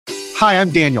Hi,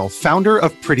 I'm Daniel, founder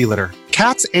of Pretty Litter.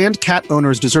 Cats and cat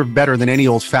owners deserve better than any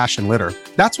old-fashioned litter.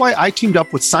 That's why I teamed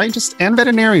up with scientists and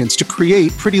veterinarians to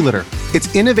create Pretty Litter.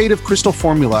 Its innovative crystal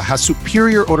formula has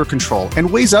superior odor control and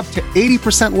weighs up to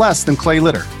 80% less than clay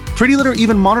litter. Pretty Litter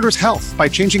even monitors health by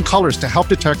changing colors to help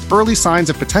detect early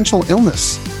signs of potential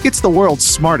illness. It's the world's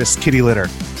smartest kitty litter.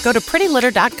 Go to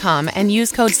prettylitter.com and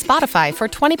use code SPOTIFY for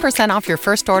 20% off your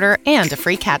first order and a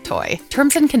free cat toy.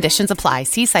 Terms and conditions apply.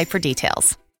 See site for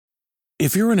details.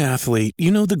 If you're an athlete,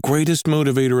 you know the greatest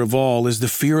motivator of all is the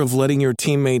fear of letting your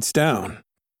teammates down.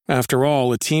 After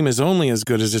all, a team is only as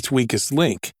good as its weakest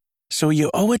link. So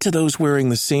you owe it to those wearing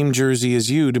the same jersey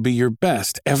as you to be your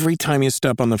best every time you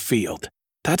step on the field.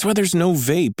 That's why there's no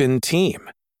vape in team.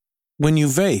 When you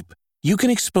vape, you can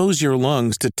expose your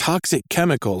lungs to toxic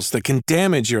chemicals that can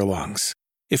damage your lungs.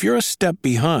 If you're a step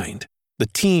behind, the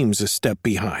team's a step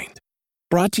behind.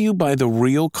 Brought to you by The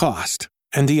Real Cost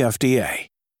and the FDA.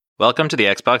 Welcome to the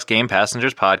Xbox Game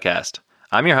Passengers Podcast.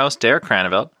 I'm your host, Derek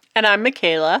Cranevelt. And I'm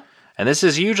Michaela. And this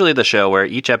is usually the show where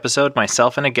each episode,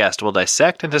 myself and a guest will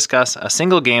dissect and discuss a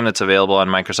single game that's available on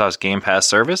Microsoft's Game Pass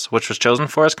service, which was chosen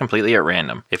for us completely at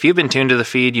random. If you've been tuned to the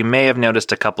feed, you may have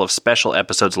noticed a couple of special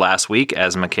episodes last week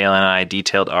as Michaela and I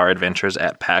detailed our adventures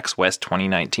at PAX West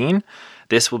 2019.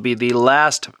 This will be the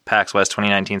last PAX West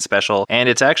 2019 special, and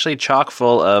it's actually chock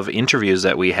full of interviews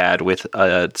that we had with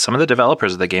some of the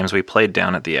developers of the games we played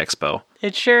down at the expo.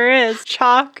 It sure is.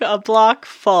 Chock a block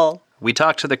full. We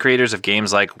talked to the creators of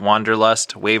games like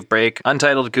Wanderlust, Wavebreak,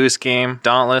 Untitled Goose Game,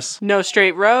 Dauntless, No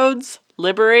Straight Roads,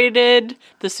 Liberated,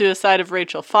 The Suicide of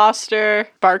Rachel Foster,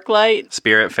 Sparklight,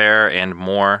 Spiritfarer, and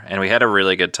more, and we had a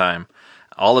really good time.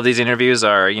 All of these interviews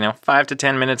are, 5 to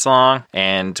 10 minutes long,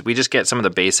 and we just get some of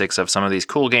the basics of some of these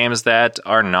cool games that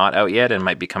are not out yet and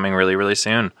might be coming really, really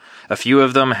soon. A few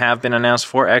of them have been announced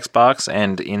for Xbox,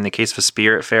 and in the case of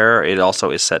Spiritfarer, it also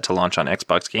is set to launch on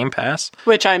Xbox Game Pass.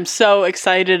 Which I'm so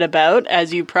excited about,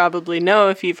 as you probably know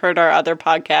if you've heard our other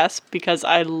podcasts, because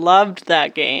I loved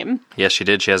that game. Yes, she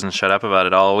did. She hasn't shut up about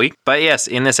it all week. But yes,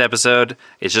 in this episode,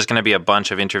 it's just going to be a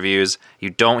bunch of interviews. You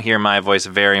don't hear my voice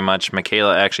very much.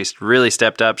 Michaela actually really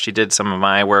stepped up. She did some of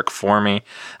my work for me.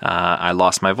 I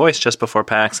lost my voice just before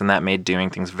PAX, and that made doing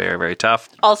things very, very tough.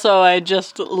 Also, I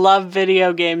just love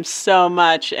video games so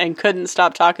much and couldn't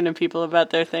stop talking to people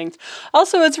about their things.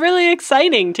 Also, it's really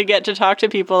exciting to get to talk to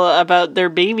people about their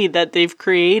baby that they've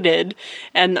created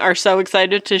and are so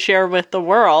excited to share with the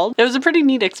world. It was a pretty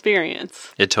neat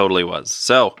experience. It totally was.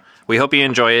 So, we hope you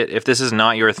enjoy it. If this is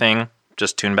not your thing,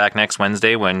 just tune back next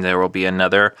Wednesday when there will be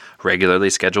another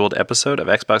regularly scheduled episode of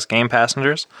Xbox Game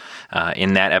Passengers.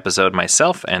 In that episode,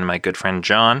 myself and my good friend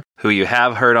John, who you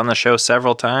have heard on the show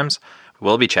several times,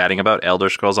 will be chatting about Elder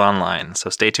Scrolls Online. So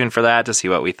stay tuned for that to see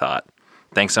what we thought.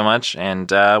 Thanks so much, and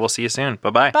we'll see you soon.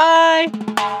 Bye-bye. Bye!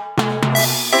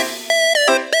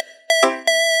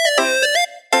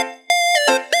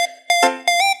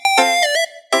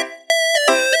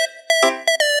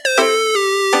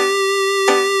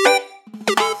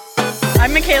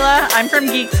 I'm Michaela. I'm from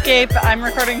Geekscape. I'm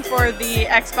recording for the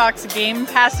Xbox Game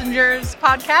Passengers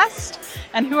podcast.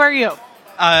 And who are you?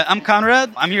 I'm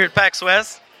Conrad. I'm here at PAX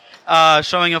West,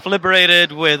 showing off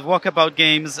Liberated with Walkabout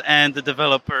Games and the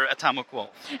developer Atomic Wolf.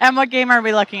 And what game are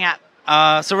we looking at?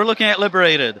 So we're looking at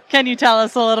Liberated. Can you tell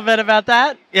us a little bit about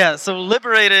that? Yeah, so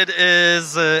Liberated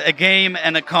is a game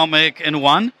and a comic in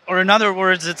one. Or in other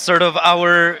words, it's sort of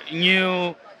our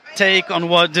new take on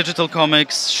what digital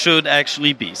comics should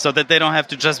actually be, so that they don't have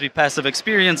to just be passive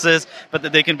experiences, but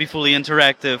that they can be fully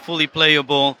interactive, fully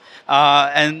playable.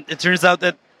 And it turns out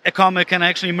that a comic can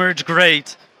actually merge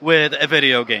great with a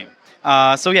video game.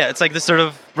 So yeah, it's like this sort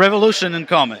of revolution in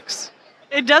comics.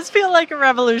 It does feel like a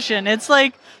revolution. It's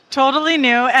like totally new,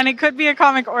 and it could be a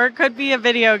comic or it could be a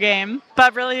video game,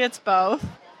 but really it's both.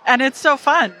 And it's so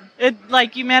fun.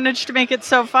 You managed to make it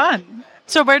so fun.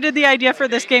 So where did the idea for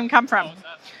this game come from?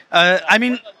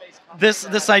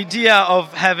 This idea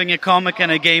of having a comic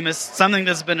and a game is something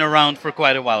that's been around for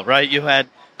quite a while, right? You had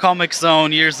Comic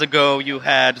Zone years ago, you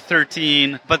had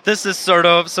 13, but this is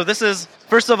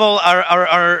first of all,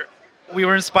 we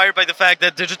were inspired by the fact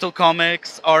that digital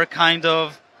comics are kind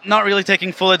of not really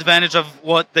taking full advantage of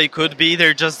what they could be.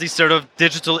 They're just these sort of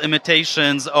digital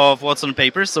imitations of what's on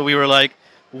paper. So we were like,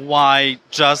 why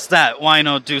just that? Why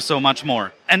not do so much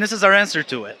more? And this is our answer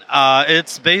to it.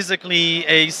 It's basically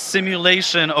a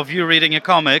simulation of you reading a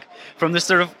comic from this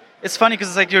sort of... It's funny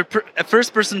because it's like a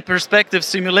first-person perspective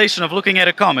simulation of looking at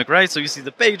a comic, right? So you see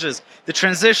the pages, the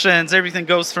transitions, everything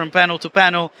goes from panel to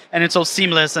panel, and it's all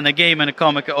seamless in a game and a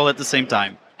comic all at the same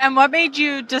time. And what made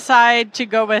you decide to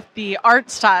go with the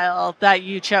art style that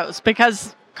you chose?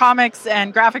 Because comics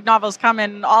and graphic novels come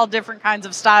in all different kinds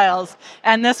of styles,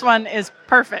 and this one is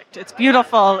perfect. It's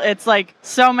beautiful. It's like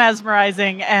so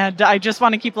mesmerizing, and I just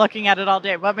want to keep looking at it all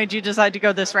day. What made you decide to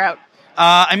go this route?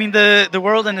 I mean, the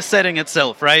world and the setting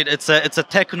itself, right? It's a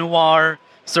tech noir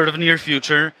sort of near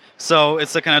future. So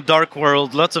it's a kind of dark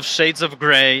world, lots of shades of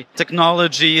gray.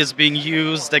 Technology is being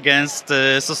used against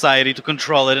society to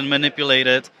control it and manipulate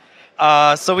it.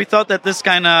 So we thought that this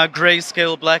kind of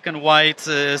grayscale, black and white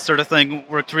sort of thing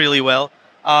worked really well.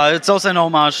 It's also an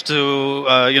homage to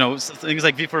things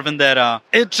like V for Vendetta.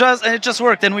 It just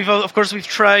worked, and we've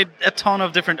tried a ton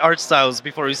of different art styles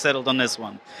before we settled on this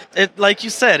one. It, like you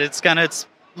said, it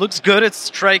looks good, it's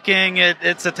striking,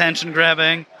 it's attention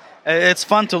grabbing, it's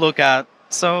fun to look at.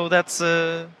 So that's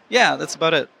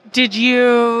about it. Did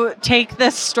you take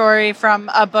this story from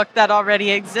a book that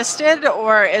already existed,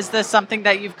 or is this something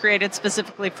that you've created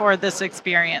specifically for this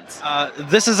experience?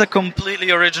 This is a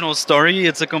completely original story.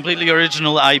 It's a completely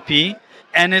original IP,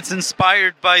 and it's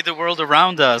inspired by the world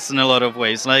around us in a lot of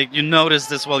ways. Like, you noticed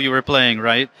this while you were playing,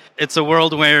 right? It's a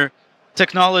world where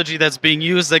technology that's being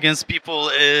used against people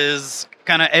is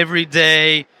kind of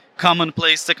everyday,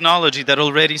 commonplace technology that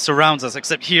already surrounds us,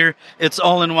 except here it's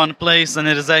all in one place and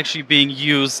it is actually being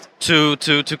used to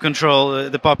control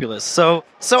the populace. So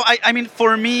I mean,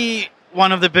 for me,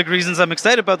 one of the big reasons I'm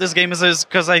excited about this game is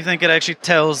because I think it actually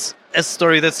tells a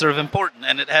story that's sort of important,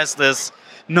 and it has this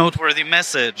noteworthy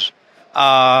message.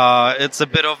 It's a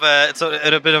bit of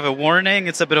a warning.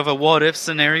 It's a bit of a what if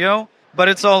scenario, but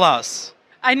it's all us.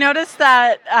 I noticed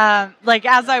that,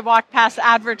 as I walked past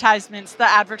advertisements, the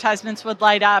advertisements would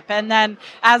light up. And then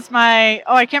as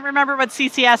I can't remember what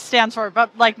CCS stands for,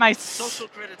 but like my social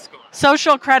credit score.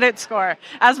 Social credit score.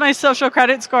 As my social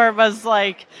credit score was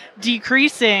like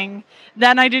decreasing,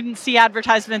 then I didn't see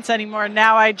advertisements anymore.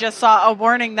 Now I just saw a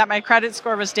warning that my credit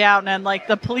score was down and like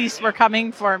the police were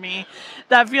coming for me.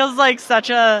 That feels like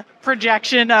such a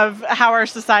projection of how our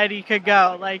society could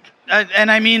go.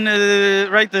 And I mean,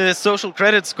 right, the social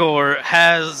credit score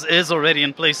is already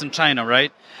in place in China,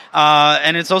 right?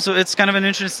 And it's kind of an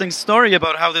interesting story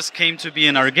about how this came to be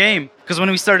in our game. Because when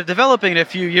we started developing it a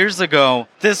few years ago,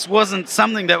 this wasn't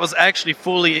something that was actually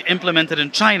fully implemented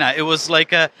in China. It was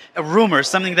like a rumor,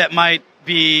 something that might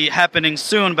be happening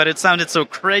soon, but it sounded so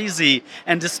crazy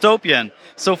and dystopian.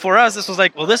 So for us, this was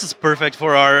like, well, this is perfect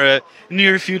for our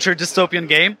near future dystopian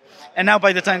game. And now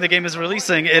by the time the game is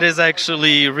releasing, it is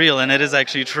actually real and it is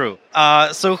actually true.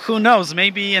 So who knows,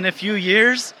 maybe in a few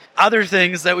years, other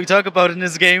things that we talk about in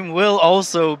this game will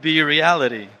also be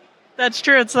reality. That's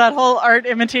true. It's that whole art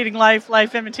imitating life,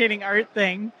 life imitating art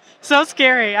thing. So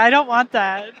scary. I don't want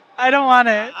that. I don't want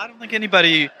it. I don't think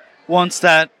anybody wants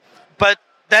that. But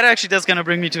that actually does kind of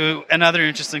bring me to another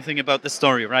interesting thing about the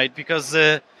story, right? Because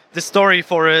the story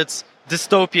for its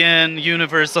dystopian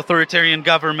universe, authoritarian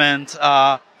government,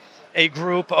 a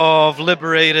group of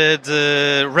liberated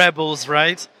rebels,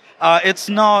 right? It's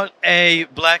not a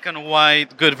black and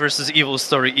white good versus evil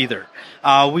story either.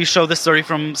 We show the story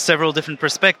from several different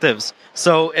perspectives.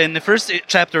 So in the first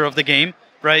chapter of the game,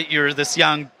 right, you're this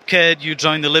young kid, you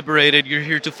join the liberated, you're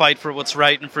here to fight for what's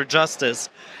right and for justice.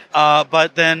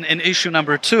 But then in issue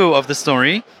number 2 of the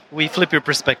story, we flip your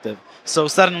perspective. So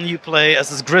suddenly you play as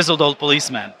this grizzled old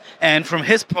policeman. And from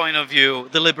his point of view,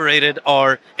 the liberated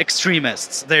are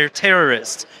extremists. They're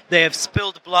terrorists. They have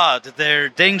spilled blood. They're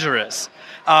dangerous.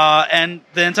 And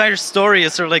the entire story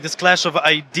is sort of like this clash of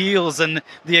ideals and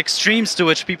the extremes to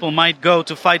which people might go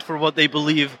to fight for what they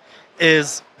believe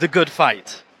is the good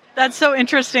fight. That's so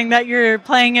interesting that you're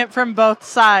playing it from both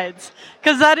sides.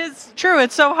 Because that is true.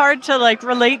 It's so hard to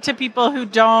relate to people who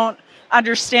don't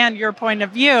understand your point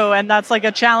of view, and that's like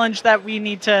a challenge that we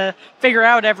need to figure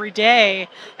out every day.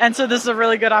 And so this is a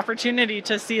really good opportunity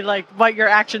to see what your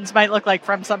actions might look like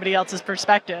from somebody else's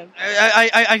perspective.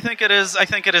 I think it is. I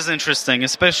think it is interesting,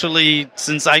 especially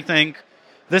since I think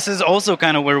this is also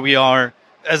kind of where we are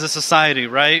as a society,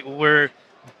 right? We're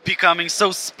becoming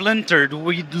so splintered.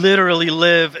 We literally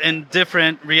live in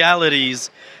different realities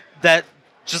that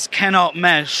just cannot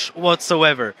mesh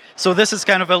whatsoever. So this is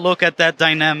kind of a look at that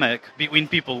dynamic between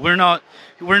people. We're not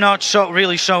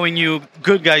really showing you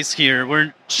good guys here.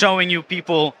 We're showing you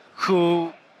people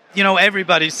who,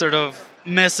 everybody sort of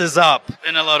messes up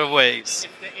in a lot of ways.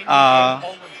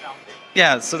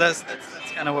 Yeah, so that's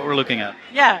kind of what we're looking at.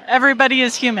 Yeah, everybody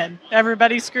is human.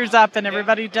 Everybody screws up and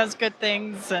everybody does good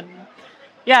things, and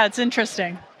yeah, it's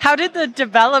interesting. How did the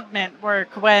development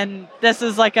work when this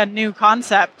is a new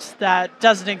concept that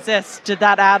doesn't exist? Did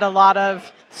that add a lot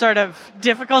of sort of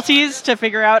difficulties to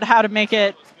figure out how to make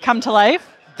it come to life?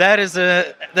 That is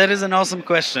an awesome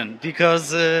question, because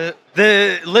the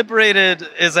Liberated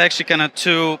is actually kind of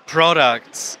two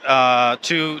products,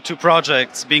 two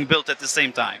projects being built at the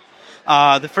same time.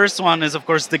 The first one is, of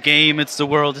course, the game. It's the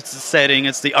world, it's the setting,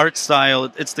 it's the art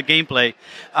style, it's the gameplay.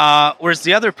 Whereas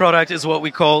the other product is what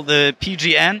we call the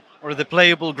PGN, or the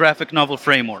Playable Graphic Novel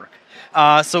Framework.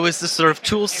 So it's this sort of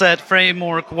tool set,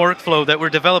 framework, workflow that we're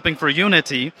developing for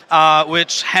Unity,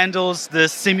 which handles the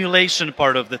simulation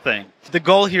part of the thing. The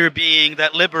goal here being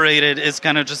that Liberated is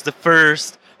kind of just the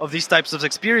first of these types of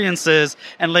experiences,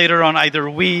 and later on either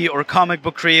we or comic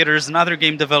book creators and other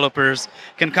game developers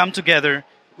can come together,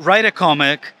 write a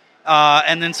comic,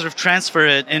 and then sort of transfer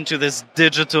it into this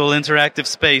digital interactive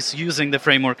space using the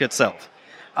framework itself.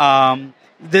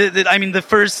 The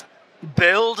first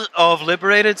build of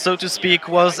Liberated, so to speak,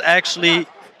 was actually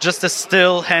just a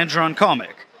still hand-drawn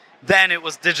comic. Then it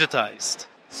was digitized.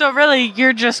 So really,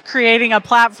 you're just creating a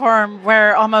platform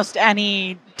where almost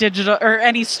any digital or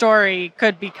any story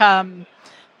could become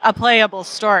a playable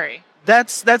story.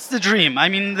 That's the dream. I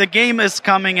mean, the game is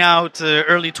coming out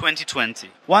early 2020.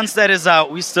 Once that is out,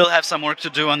 we still have some work to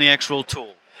do on the actual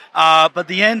tool. But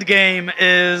the end game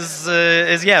is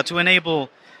to enable,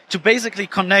 to basically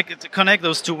connect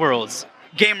those two worlds,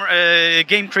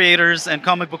 game creators and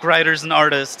comic book writers and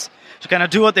artists, to kind of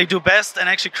do what they do best and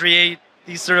actually create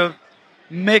these sort of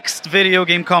mixed video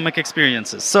game comic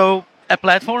experiences. So a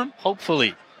platform,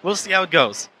 hopefully. We'll see how it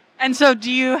goes. And so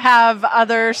do you have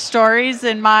other stories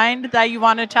in mind that you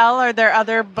want to tell? Are there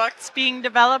other books being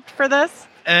developed for this?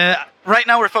 Right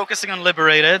now we're focusing on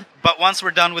Liberated, but once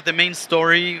we're done with the main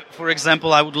story, for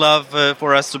example, I would love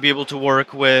for us to be able to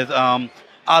work with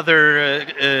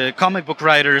other comic book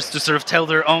writers to sort of tell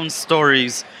their own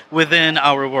stories within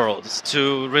our worlds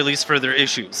to release further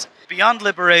issues. Beyond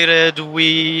Liberated,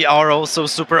 we are also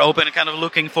super open and kind of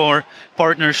looking for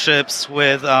partnerships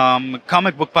with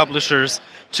comic book publishers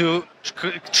to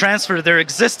transfer their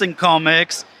existing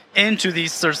comics into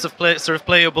these sorts of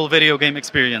playable video game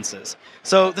experiences.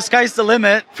 So the sky's the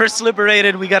limit. First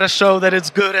Liberated, we got to show that it's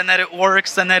good and that it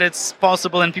works and that it's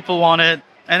possible and people want it,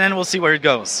 and then we'll see where it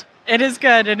goes. It is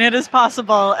good and it is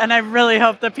possible, and I really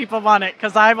hope that people want it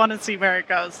because I want to see where it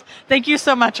goes. Thank you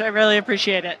so much. I really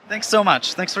appreciate it. Thanks so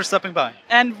much. Thanks for stopping by.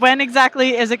 And when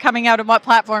exactly is it coming out and what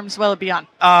platforms will it be on?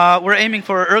 We're aiming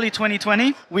for early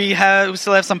 2020. We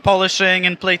still have some polishing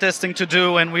and playtesting to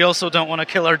do, and we also don't want to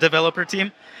kill our developer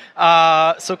team.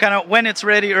 So kind of when it's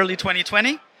ready, early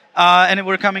 2020. And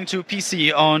we're coming to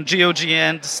PC on GOG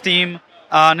and Steam.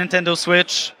 Nintendo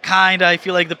Switch, I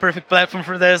feel like the perfect platform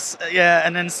for this.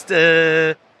 And then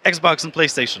Xbox and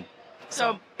PlayStation.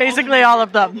 So basically all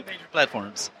of them. Major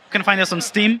platforms. You can find us on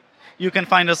Steam. You can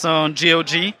find us on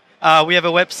GOG. We have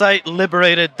a website,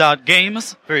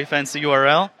 liberated.games. Very fancy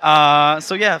URL.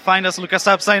 Find us, look us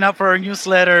up, sign up for our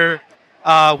newsletter,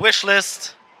 wish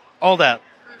list, all that.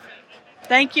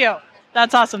 Thank you.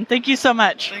 That's awesome. Thank you so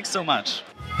much. Thanks so much.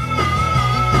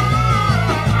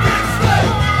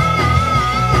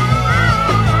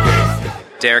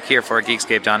 Derek here for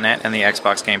Geekscape.net and the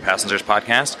Xbox Game Passengers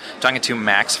podcast, talking to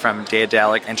Max from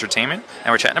Daedalic Entertainment,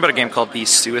 and we're chatting about a game called The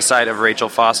Suicide of Rachel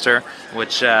Foster,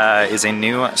 which is a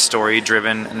new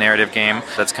story-driven narrative game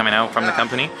that's coming out from the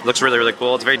company. Looks really, really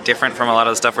cool. It's very different from a lot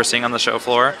of the stuff we're seeing on the show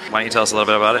floor. Why don't you tell us a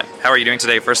little bit about it? How are you doing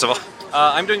today, first of all?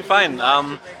 I'm doing fine.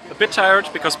 A bit tired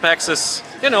because PAX is,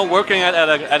 working at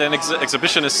an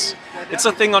exhibition it's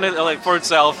a thing on it for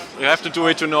itself. You have to do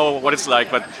it to know what it's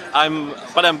like. But I'm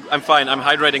fine. I'm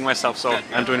hydrating myself, so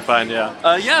I'm doing fine.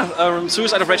 Yeah.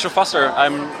 Suicide of Rachel Foster.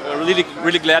 I'm really,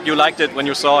 really glad you liked it when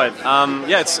you saw it.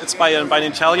 It's by an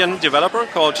Italian developer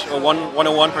called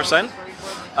 101%.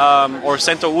 Or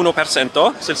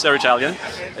 101%, since they're Italian.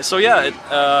 So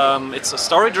it's a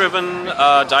story-driven,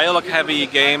 dialogue-heavy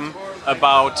game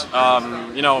about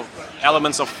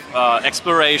elements of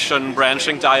exploration,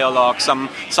 branching dialogue, some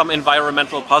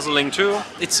environmental puzzling too.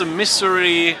 It's a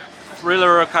mystery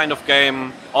thriller kind of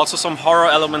game, also some horror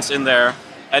elements in there,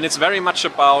 and it's very much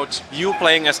about you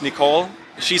playing as Nicole.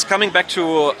 She's coming back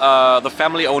to the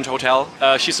family-owned hotel.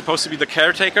 She's supposed to be the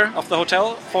caretaker of the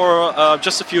hotel for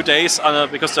just a few days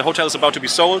because the hotel is about to be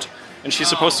sold, and she's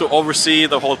supposed to oversee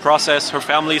the whole process. Her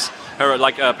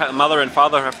mother and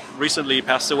father have recently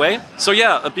passed away. So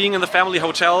being in the family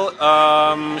hotel,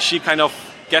 she kind of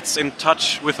gets in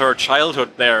touch with her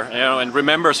childhood there, and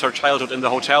remembers her childhood in the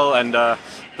hotel and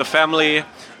the family,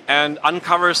 and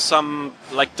uncovers some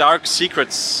dark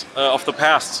secrets of the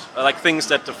past, things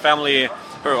that the family,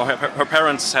 her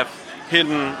parents have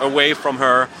hidden away from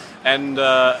her. And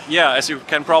as you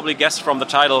can probably guess from the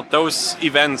title, those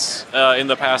events in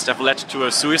the past have led to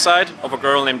a suicide of a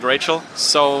girl named Rachel.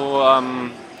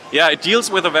 So it deals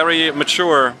with a very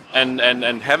mature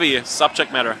and heavy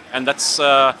subject matter, and that's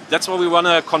what we want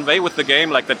to convey with the game.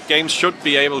 Like, that games should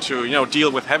be able to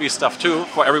deal with heavy stuff too,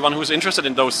 for everyone who's interested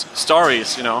in those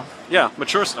stories.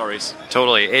 Mature stories.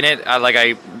 Totally. In it,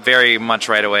 I very much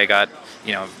right away got.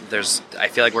 I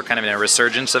feel like we're kind of in a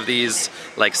resurgence of these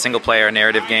like single-player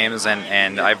narrative games,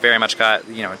 and I very much got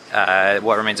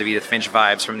What Remains of Edith Finch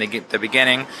vibes from the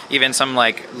beginning. Even some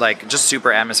like just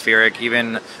super atmospheric.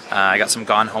 Even I got some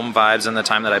Gone Home vibes in the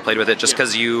time that I played with it. Just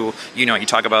because you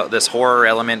talk about this horror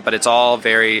element, but it's all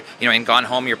very in Gone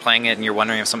Home you're playing it and you're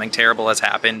wondering if something terrible has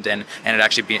happened, and it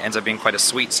actually ends up being quite a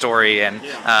sweet story. And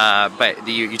but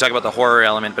you talk about the horror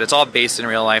element, but it's all based in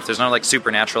real life. There's no like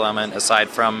supernatural element aside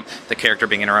from the character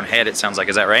being in her own head, it sounds like.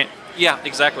 Is that right? Yeah,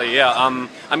 exactly. Yeah.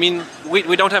 I mean,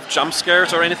 we don't have jump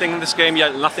scares or anything in this game.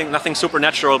 Yeah, nothing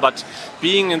supernatural. But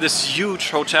being in this huge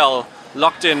hotel,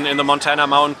 locked in the Montana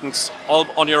mountains, all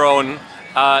on your own,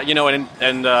 you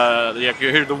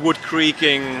hear the wood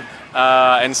creaking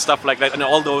and stuff like that, and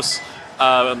all those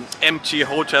empty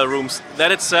hotel rooms.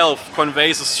 That itself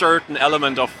conveys a certain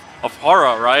element of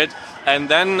horror, right? And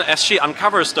then as she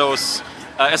uncovers those.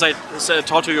 As I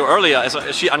told to you earlier,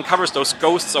 as she uncovers those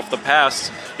ghosts of the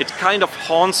past, it kind of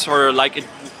haunts her a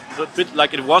bit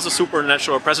like it was a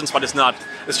supernatural presence, but it's not.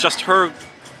 It's just her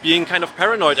being kind of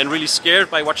paranoid and really scared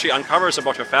by what she uncovers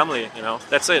about her family.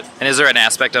 That's it. And is there an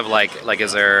aspect of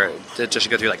does she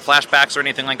go through like flashbacks or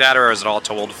anything like that, or is it all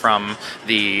told from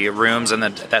the rooms and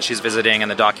that she's visiting and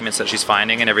the documents that she's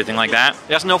finding and everything like that?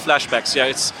 There's no flashbacks.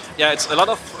 It's a lot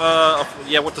of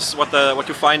what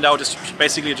you find out is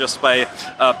basically just by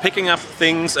picking up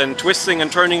things and twisting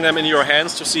and turning them in your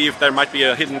hands to see if there might be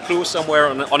a hidden clue somewhere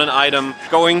on an item,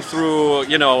 going through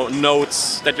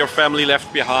notes that your family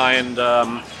left behind.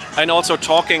 And also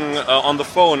talking on the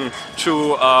phone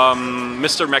to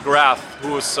Mr. McGrath,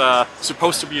 who's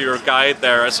supposed to be your guide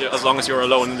there as long as you're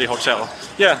alone in the hotel.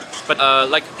 Yeah, but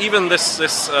even this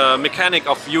mechanic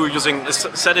of you using is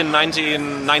set in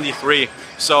 1993,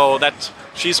 so that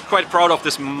she's quite proud of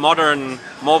this modern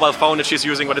mobile phone that she's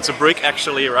using, but it's a brick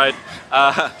actually, right?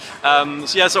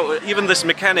 So even this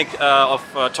mechanic of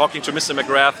talking to Mr.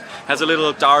 McGrath has a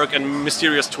little dark and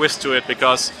mysterious twist to it,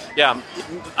 because,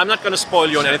 I'm not going to spoil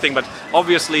you on anything, but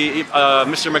obviously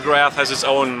Mr. McGrath has his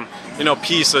own,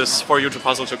 pieces for you to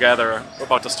puzzle together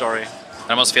about the story. It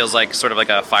almost feels like sort of like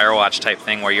a Firewatch type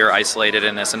thing where you're isolated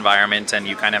in this environment and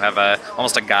you kind of have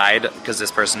almost a guide, because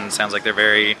this person sounds like they're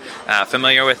very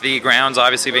familiar with the grounds,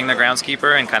 obviously being the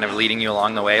groundskeeper, and kind of leading you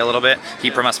along the way a little bit. He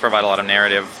must provide a lot of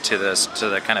narrative to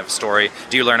the kind of story.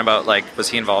 Do you learn about was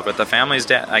he involved with the family's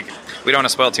death? We don't want to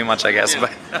spoil too much, I guess.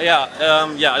 But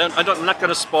I'm not going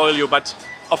to spoil you, but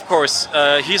of course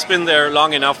he's been there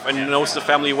long enough and knows the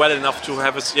family well enough to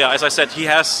have his. As I said, he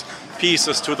has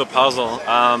pieces to the puzzle.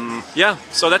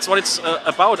 So that's what it's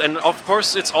about. And of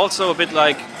course, it's also a bit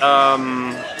like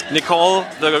Nicole,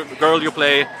 the girl you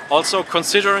play, also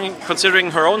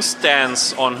considering her own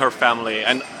stance on her family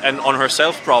and on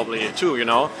herself probably too,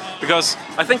 because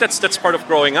I think that's part of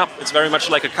growing up. It's very much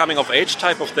like a coming of age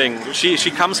type of thing.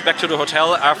 She comes back to the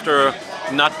hotel after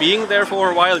not being there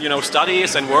for a while,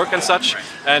 studies and work and such.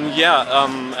 And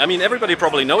everybody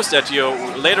probably knows that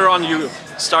later on you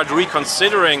start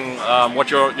reconsidering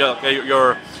what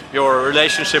your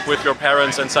relationship with your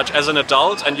parents and such as an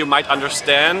adult, and you might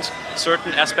understand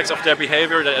certain aspects of their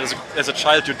behavior that as a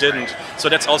child you didn't. So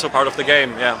that's also part of the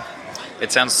game. Yeah.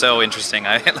 It sounds so interesting.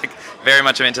 I very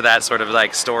much am into that sort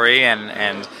of story,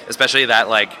 and especially that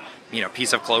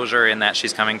piece of closure in that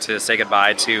she's coming to say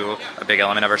goodbye to a big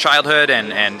element of her childhood,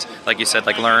 and like you said,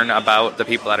 learn about the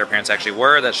people that her parents actually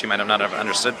were that she might have not have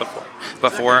understood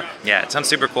before. Yeah, it sounds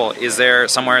super cool. Is there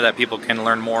somewhere that people can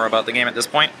learn more about the game at this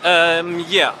point?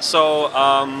 So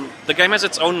the game has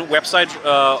its own website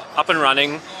up and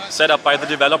running, set up by the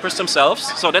developers themselves.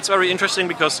 So that's very interesting,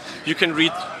 because you can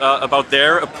read about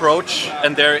their approach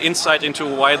and their insight into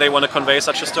why they want to convey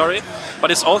such a story. But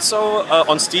it's also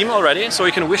on Steam already, so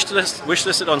you can wish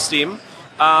list it on Steam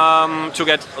to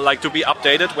get to be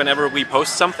updated whenever we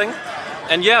post something.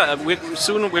 And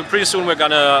pretty soon we're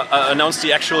gonna announce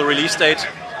the actual release date.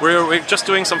 We're just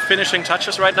doing some finishing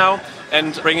touches right now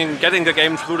and getting the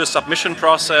game through the submission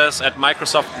process at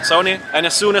Microsoft and Sony. And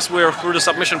as soon as we're through the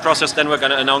submission process, then we're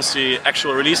going to announce the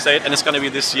actual release date, and it's going to be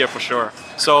this year for sure.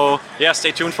 So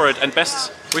stay tuned for it. And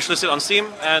best wishlist it on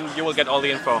Steam, and you will get all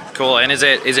the info. Cool. And is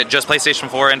it just PlayStation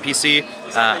 4 and PC?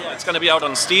 It's going to be out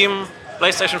on Steam,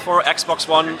 PlayStation 4, Xbox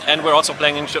One, and we're also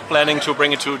planning to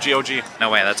bring it to GOG. No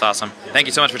way, that's awesome. Thank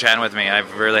you so much for chatting with me.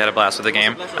 I've really had a blast with the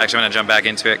game. Actually, I'm going to jump back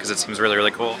into it because it seems really,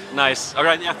 really cool. Nice. All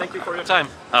right, yeah, thank you for your time.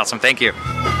 Awesome, thank you.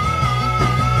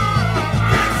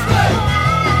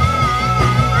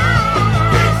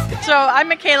 So I'm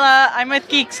Michaela. I'm with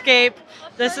Geekscape.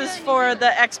 This is for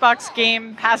the Xbox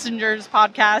Game Passengers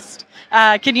podcast.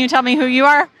 Can you tell me who you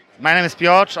are? My name is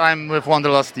Piotr. I'm with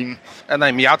Wanderlust team. And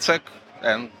I'm Jacek,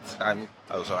 and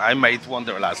I made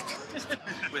Wanderlust.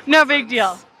 No big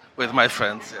deal. With my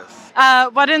friends, yes.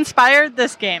 What inspired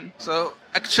this game? So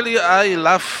actually, I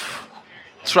love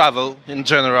travel in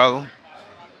general.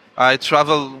 I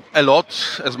travel a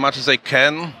lot, as much as I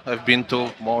can. I've been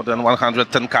to more than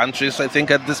 110 countries, I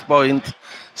think, at this point.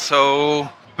 So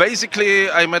basically,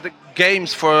 I made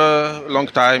games for a long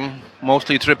time,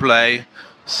 mostly AAA.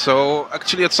 So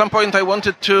actually, at some point, I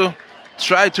wanted to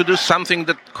try to do something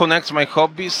that connects my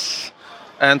hobbies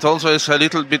and also is a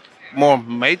little bit more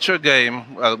mature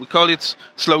game. Well, we call it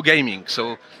slow gaming.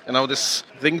 So, this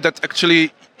thing that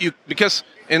actually because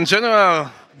in general,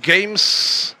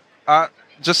 games are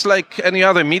just like any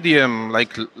other medium,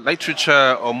 like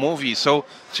literature or movie. So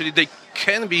actually they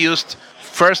can be used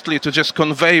firstly to just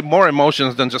convey more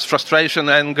emotions than just frustration,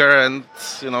 anger, and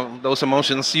those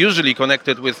emotions usually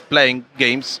connected with playing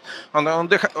games. On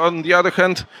the other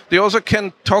hand, they also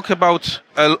can talk about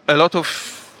a lot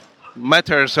of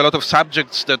matters, a lot of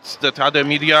subjects that other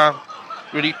media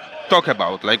really talk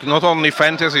about, like not only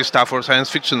fantasy stuff or science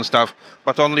fiction stuff,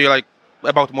 but only like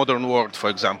about modern world, for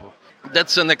example.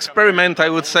 That's an experiment, I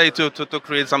would say, to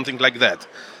create something like that.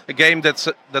 A game that's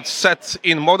set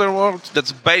in modern world,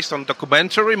 that's based on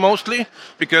documentary mostly,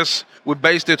 because we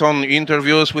based it on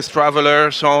interviews with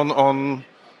travelers, on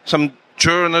some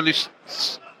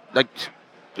journalists,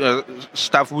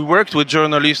 stuff. We worked with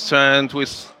journalists and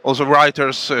with also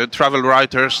writers, travel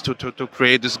writers, to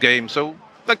create this game. So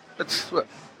that's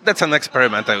an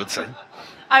experiment, I would say.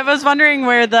 I was wondering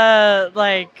where the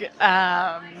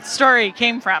story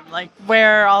came from, like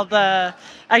where all the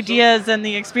ideas and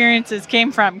the experiences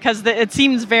came from, because it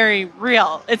seems very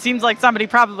real. It seems like somebody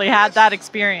probably had that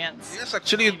experience. Yes,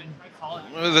 actually,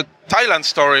 the Thailand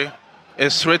story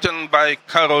is written by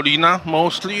Carolina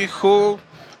mostly, who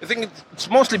I think it's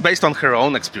mostly based on her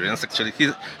own experience. Actually,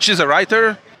 she's a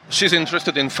writer. She's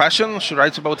interested in fashion. She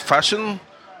writes about fashion,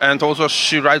 and also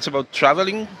she writes about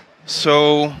traveling.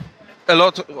 So a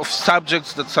lot of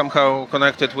subjects that somehow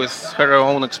connected with her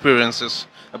own experiences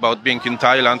about being in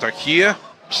Thailand are here.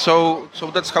 So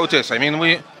that's how it is. I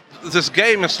mean, this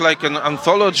game is like an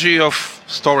anthology of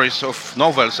stories, of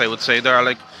novels, I would say. There are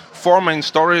like 4 main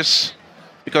stories,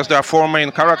 because there are 4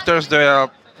 main characters. They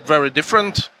are very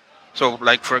different. So,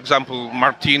 like, for example,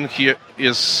 Martine here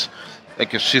is,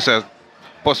 like, she's a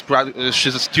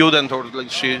she's a student, or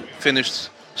like she finished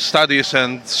studies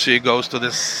and she goes to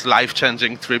this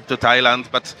life-changing trip to Thailand.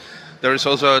 But there is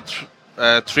also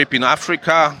a trip in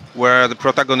Africa where the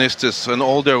protagonist is an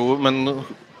older woman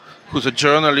who's a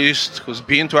journalist who's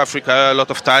been to Africa a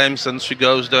lot of times, and she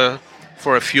goes there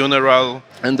for a funeral.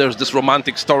 And there's this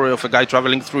romantic story of a guy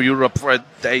traveling through Europe for a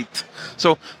date.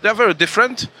 So they're very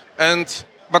different,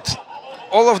 but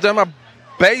all of them are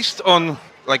based on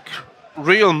like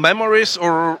real memories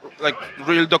or like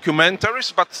real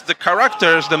documentaries, but the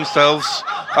characters themselves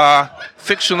are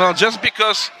fictional, just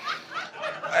because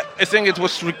I think it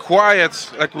was required,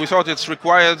 like we thought it's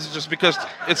required just because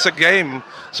it's a game.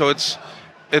 So it's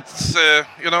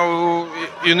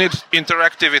you need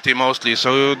interactivity mostly,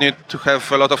 so you need to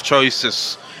have a lot of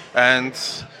choices, and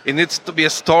it needs to be a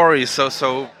story.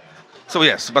 So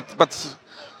yes, but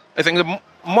I think the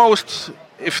most,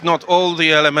 if not all,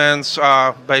 the elements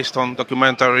are based on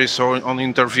documentaries or on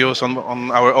interviews, on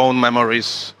our own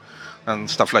memories and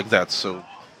stuff like that. So.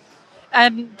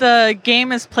 And the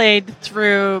game is played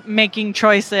through making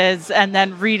choices and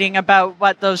then reading about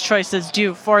what those choices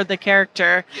do for the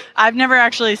character. I've never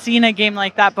actually seen a game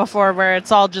like that before, where it's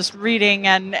all just reading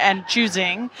and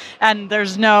choosing, and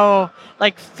there's no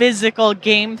like physical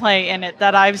gameplay in it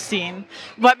that I've seen.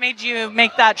 What made you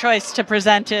make that choice to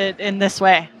present it in this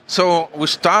way? So we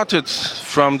started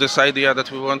from this idea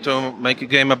that we want to make a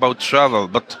game about travel,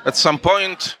 but at some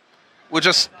point we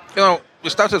just, we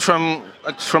started from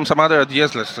some other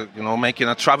ideas, like, making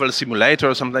a travel simulator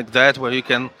or something like that, where you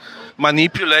can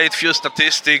manipulate few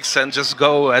statistics and just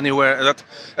go anywhere.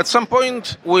 At some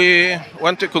point, we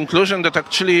went to a conclusion that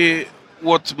actually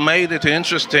what made it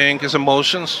interesting is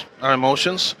our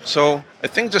emotions. So I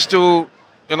think just to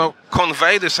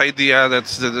convey this idea that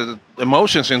the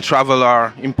emotions in travel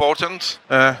are important.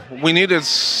 We needed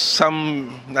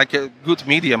a good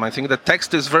medium. I think the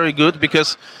text is very good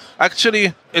because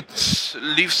actually it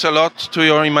leaves a lot to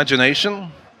your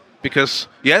imagination. Because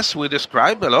yes, we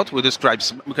describe a lot. We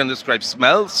can describe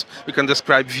smells, we can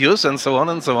describe views, and so on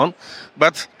and so on.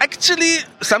 But actually,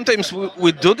 sometimes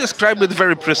we do describe it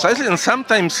very precisely, and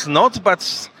sometimes not.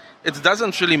 But it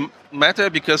doesn't really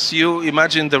matter because you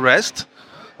imagine the rest,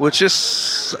 which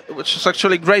is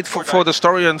actually great for the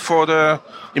story and for the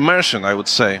immersion, I would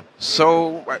say.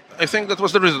 So I think that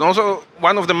was the reason. Also,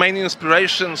 one of the main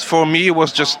inspirations for me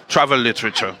was just travel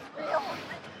literature.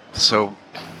 So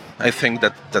I think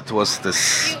that was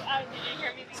this.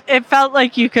 It felt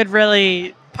like you could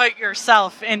really put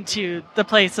yourself into the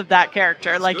place of that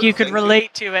character. Like you could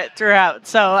relate to it throughout.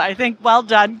 So I think well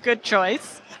done. Good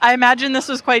choice. I imagine this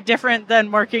was quite different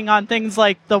than working on things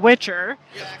like The Witcher.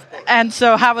 And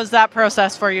so how was that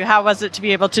process for you? How was it to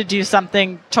be able to do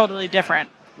something totally different?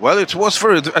 Well, it was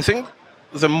I think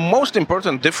the most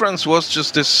important difference was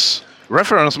just this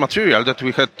reference material that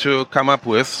we had to come up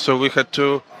with. So we had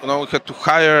to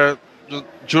hire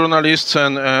journalists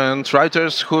and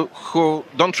writers who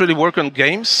don't really work on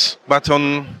games, but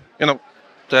on,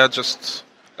 they're just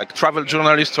like travel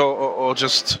journalists or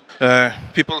just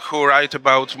people who write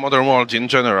about modern world in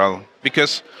general.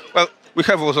 Because, well, we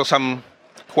have also some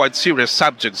quite serious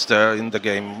subjects there in the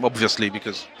game, obviously.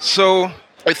 So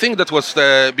I think that was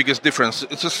the biggest difference.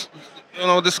 It's just,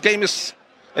 this game is,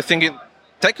 I think,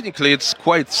 technically, it's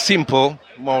quite simple,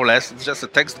 more or less. It's just a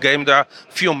text game. There are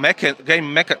few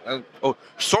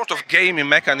gaming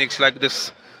mechanics like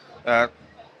this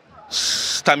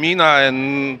stamina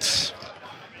and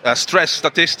stress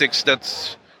statistics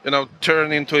that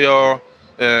turn into your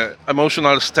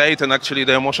emotional state, and actually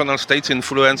the emotional state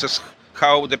influences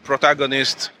how the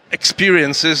protagonist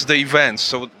experiences the events.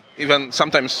 So even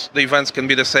sometimes the events can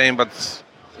be the same, but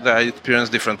they are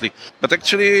experienced differently. But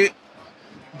actually,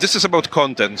 this is about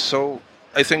content, so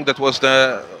I think that was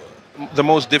the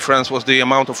most difference was the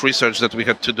amount of research that we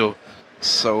had to do.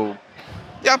 So,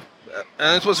 yeah,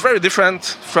 and it was very different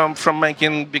from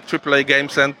making big AAA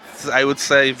games, and I would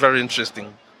say very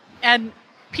interesting. And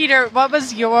Peter, what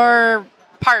was your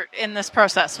part in this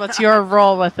process? What's your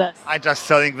role with this? I just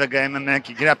selling the game and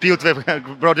making it appeal to a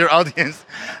broader audience.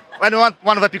 One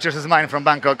of the pictures is mine from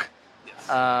Bangkok.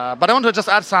 But I want to just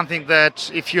add something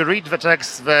that if you read the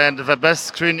text, then the best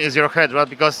screen is your head, right?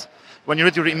 Because when you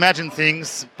read, you imagine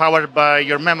things powered by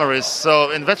your memories.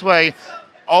 So in that way,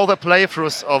 all the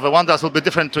playthroughs of the Wanderlust will be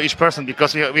different to each person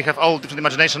because we have all different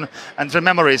imagination and different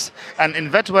memories. And in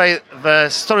that way, the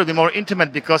story will be more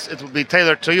intimate because it will be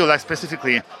tailored to you, like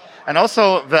specifically. And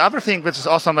also, the other thing which is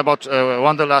awesome about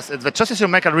Wanderlust is the choices you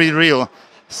make are really real.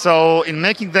 So in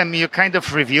making them, you kind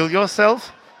of reveal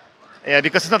yourself. Yeah,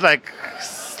 because it's not like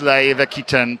slay the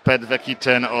kitten, pet the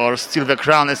kitten, or steal the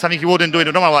crown. It's something you wouldn't do in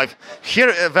a normal life.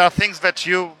 Here, there are things that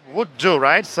you would do,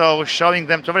 right? So showing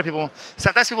them to other people.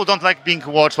 Sometimes people don't like being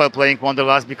watched while playing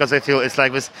Wanderlust because they feel it's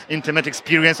like this intimate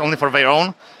experience only for their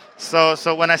own. So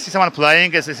when I see someone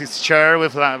playing, it's this chair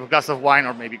with a glass of wine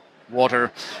or maybe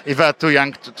water if they're too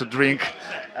young to drink.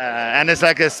 And it's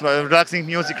like this relaxing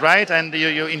music, right? And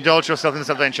you indulge yourself in this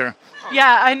adventure.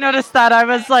 Yeah, I noticed that. I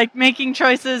was like making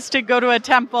choices to go to a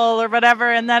temple or whatever,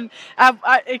 and then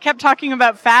it kept talking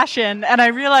about fashion, and I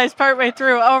realized partway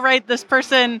through, oh, right, this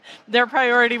person, their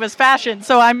priority was fashion,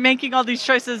 so I'm making all these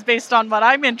choices based on what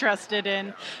I'm interested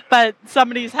in, but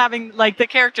somebody's having, like, the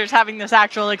character's having this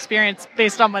actual experience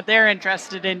based on what they're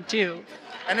interested in, too.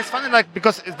 And it's funny, like,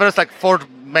 because there's like 4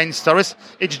 main stories.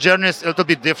 Each journey is a little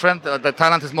bit different. The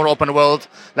Thailand is more open world.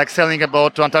 Like sailing a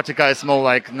boat to Antarctica is more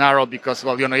like narrow because,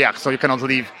 well, you're on a yacht, so you cannot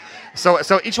leave.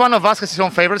 So each one of us has his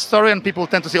own favorite story, and people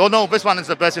tend to say, oh no, this one is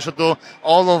the best, you should do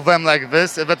all of them like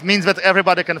this. That means that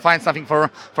everybody can find something for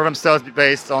themselves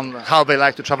based on how they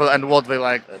like to travel and what they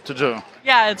like to do.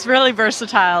 Yeah, it's really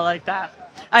versatile like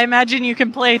that. I imagine you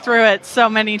can play through it so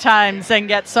many times and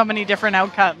get so many different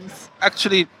outcomes.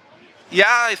 Actually, yeah,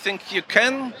 I think you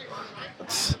can.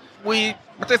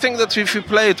 But I think that if you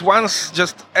play it once,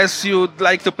 just as you'd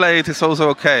like to play it, it's also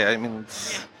okay. I mean,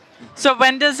 So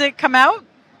when does it come out?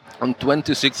 On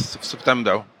 26th of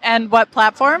September. And what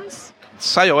platforms?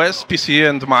 It's iOS, PC,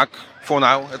 and Mac, for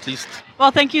now, at least.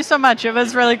 Well, thank you so much. It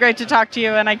was really great to talk to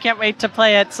you, and I can't wait to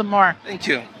play it some more. Thank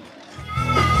you.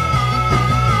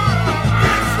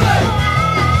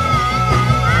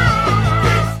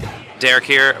 Derek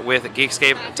here with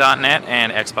Geekscape.net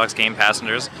and Xbox Game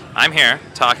Passengers. I'm here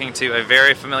talking to a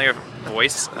very familiar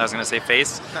voice. I was going to say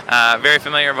face. Very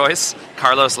familiar voice.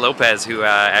 Carlos Lopez, who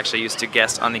actually used to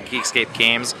guest on the Geekscape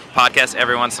Games podcast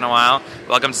every once in a while.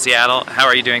 Welcome to Seattle. How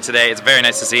are you doing today? It's very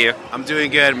nice to see you. I'm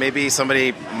doing good. Maybe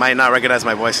somebody might not recognize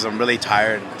my voice because I'm really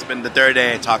tired. It's been the third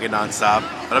day talking nonstop,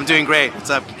 but I'm doing great. What's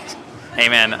up? Hey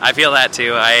man, I feel that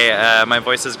too. My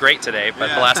voice is great today,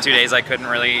 but the last 2 days I couldn't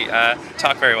really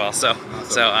talk very well. So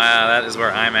that is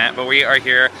where I'm at. But we are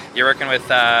here. You're working with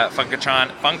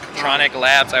Funktronic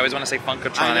Labs. I always want to say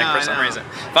Funkotronic for some reason.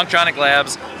 Funktronic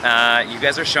Labs. You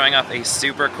guys are showing off a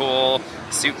super cool,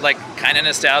 kind of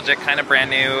nostalgic, kind of brand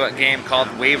new game called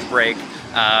Wave Break.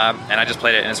 And I just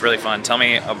played it, and it's really fun. Tell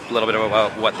me a little bit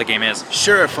about what the game is.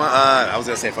 Sure. I was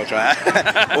going to say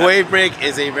Funktronic. Wave Break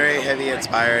is a very heavy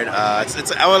inspired,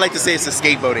 I would like to say it's a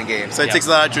skateboarding game. So it takes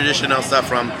a lot of traditional stuff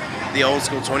from the old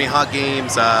school Tony Hawk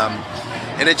games,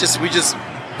 and we just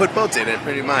put boats in it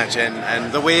pretty much.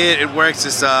 And the way it works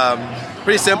is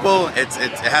pretty simple. It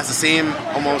has the same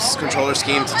almost controller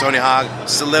scheme to Tony Hawk,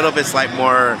 just a little bit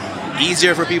more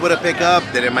easier for people to pick up.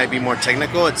 That it might be more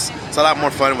technical. It's a lot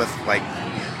more fun with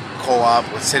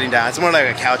co-op, with sitting down. It's more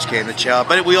like a couch game to chill.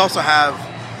 But we also have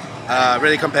a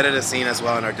really competitive scene as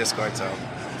well in our Discord. So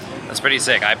that's pretty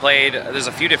sick. There's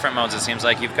a few different modes. It seems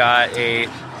like you've got a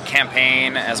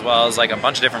campaign as well as a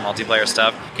bunch of different multiplayer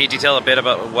stuff. Can you detail a bit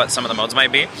about what some of the modes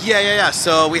might be? Yeah.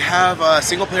 So we have a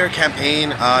single player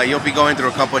campaign. You'll be going through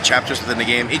a couple of chapters within the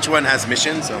game. Each one has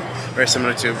missions, so very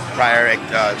similar to prior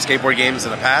skateboard games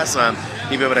in the past.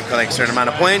 You'll be able to collect a certain amount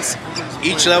of points.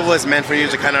 Each level is meant for you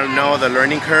to kind of know the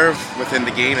learning curve within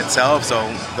the game itself. So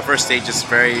the first stage is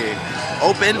very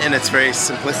open and it's very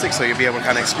simplistic, so you'll be able to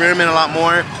kind of experiment a lot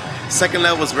more. Second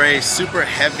level is very super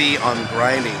heavy on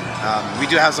grinding. We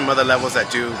do have some other levels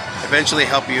that do eventually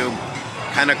help you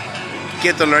kind of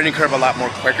get the learning curve a lot more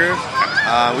quicker.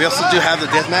 We also do have the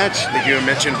deathmatch that you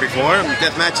mentioned before.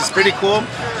 Deathmatch is pretty cool.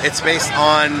 It's based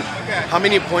on how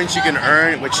many points you can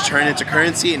earn, which turn into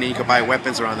currency, and then you can buy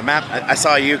weapons around the map. I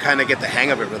saw you kind of get the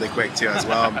hang of it really quick too as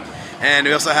well. And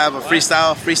we also have a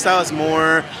freestyle. Freestyle is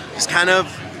more just kind of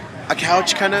a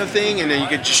couch kind of thing, and then you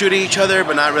can shoot at each other,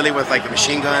 but not really with the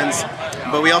machine guns.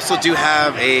 But we also do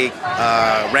have a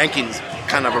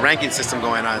ranking system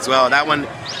going on as well. That one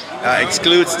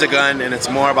excludes the gun, and it's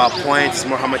more about points. It's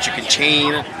more how much you can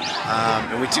chain.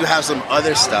 And we do have some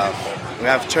other stuff. We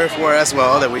have Turf War as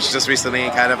well that we just recently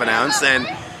kind of announced, and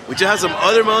we do have some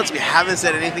other modes. We haven't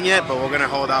said anything yet, but we're gonna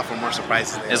hold off for more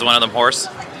surprises. Is one of them horse?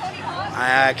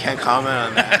 I can't comment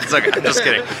on that. It's okay. I'm just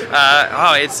kidding.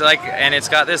 And it's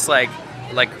got this the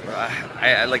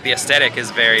aesthetic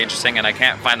is very interesting, and I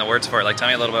can't find the words for it. Tell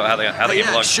me a little bit about how the game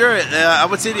looks. Sure. I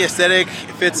would say the aesthetic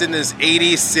fits in this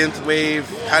 80s synthwave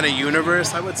kind of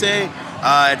universe. I would say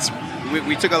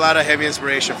we took a lot of heavy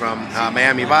inspiration from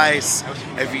Miami Vice.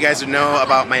 If you guys would know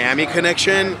about Miami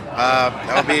Connection,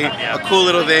 that would be a cool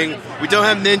little thing. We don't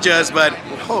have ninjas, but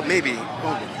maybe.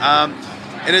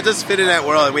 And it does fit in that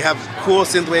world. We have cool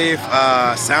synthwave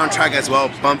soundtrack as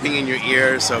well, bumping in your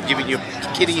ears, so getting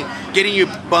you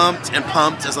bumped and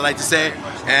pumped, as I like to say.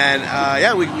 And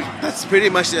that's pretty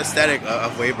much the aesthetic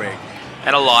of Wave Break.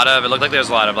 And it looked like there's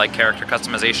a lot of character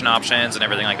customization options and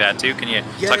everything like that too. Can you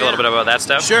talk a little bit about that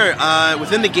stuff? Sure.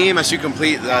 Within the game, as you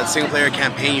complete the single player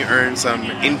campaign, you earn some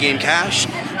in-game cash,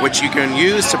 which you can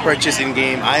use to purchase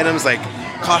in-game items like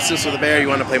costumes for the bear. You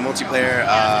want to play multiplayer,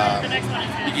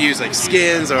 you can use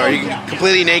skins, or you can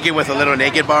completely naked with a little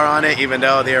naked bar on it, even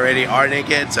though they already are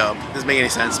naked, so it doesn't make any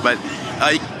sense. But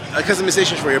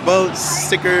customizations for your boats,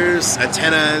 stickers,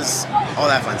 antennas, all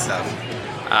that fun stuff.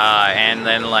 And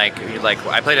then I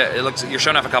played it. It looks you're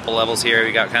showing off a couple levels here.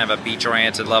 You got kind of a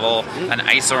beach-oriented level, an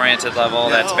ice-oriented level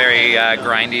that's very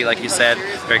grindy, like you said,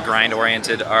 very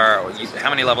grind-oriented. How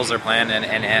many levels are planned,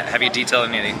 and have you detailed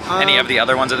any of the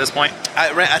other ones at this point?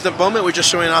 At the moment, we're just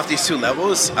showing off these two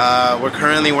levels. We're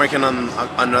currently working on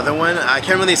another one. I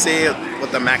can't really say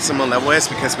what the maximum level is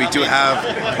because we do have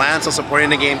plans on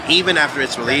supporting the game even after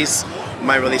its release. We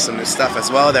might release some new stuff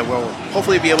as well that we'll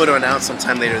hopefully be able to announce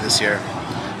sometime later this year.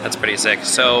 That's pretty sick.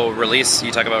 So release,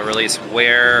 you talk about release.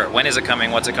 When is it coming?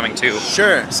 What's it coming to?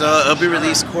 Sure. So it'll be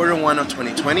released Q1 of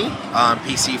 2020 on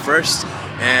PC first.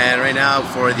 And right now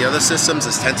for the other systems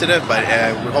it's tentative, but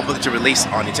we're hoping to release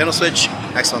on Nintendo Switch,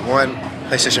 Xbox One,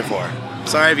 PlayStation 4.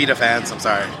 Sorry, Vita fans. I'm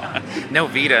sorry. No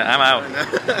Vita. I'm out.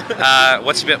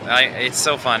 It's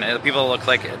so fun.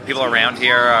 People around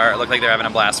here look like they're having a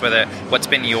blast with it. What's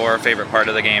been your favorite part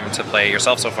of the game to play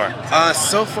yourself so far?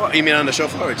 So far, you mean on the show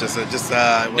floor, or just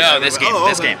no, this game.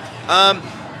 This game.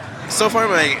 So far,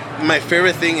 my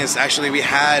favorite thing is actually we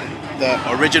had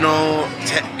the original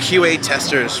QA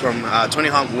testers from Tony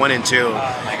Hawk 1 and 2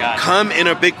 come in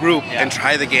a big group and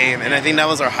try the game. And I think that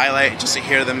was our highlight, just to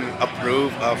hear them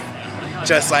approve of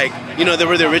just like, you know, they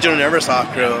were the original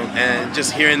Neversoft crew, and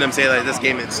just hearing them say like, this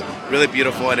game is really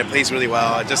beautiful and it plays really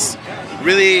well. It just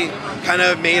really kind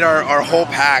of made our whole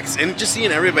PAX, and just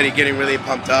seeing everybody getting really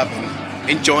pumped up and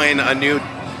enjoying a new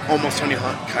almost Tony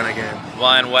Hawk kind of game. Well,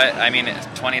 and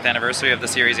 20th anniversary of the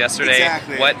series yesterday.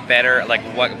 Exactly.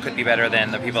 What could be better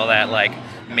than the people that like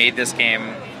made this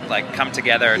game like come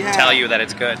together and tell you that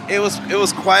it's good? It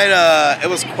was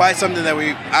quite something that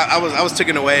I was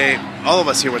taken away. All of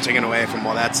us here were taken away from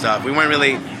all that stuff. We weren't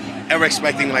really ever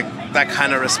expecting like that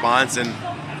kind of response, and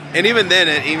even then,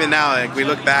 and even now, like, we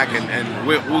look back and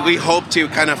we hope to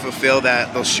kind of fulfill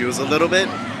those shoes a little bit,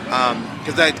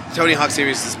 because that Tony Hawk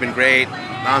series has been great,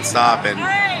 nonstop,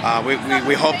 and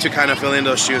we hope to kind of fill in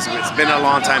those shoes. It's been a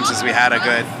long time since we had a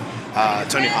good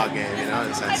Tony Hawk game, you know, in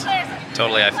a sense.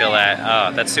 Totally, I feel that.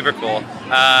 Oh, that's super cool.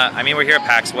 We're here at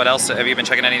PAX. What else? Have you been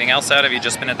checking anything else out? Have you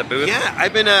just been at the booth? Yeah,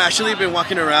 I've been actually been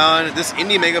walking around. This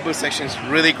Indie Mega Booth section is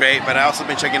really great, but I also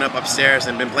been checking up upstairs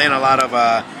and been playing a lot of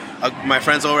my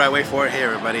friends over at Wait For It. Hey,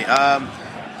 everybody.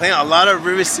 Playing a lot of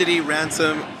River City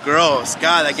Ransom Girls.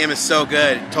 God, that game is so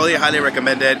good. Totally highly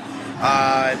recommended.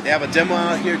 They have a demo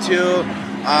out here, too.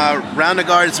 Round the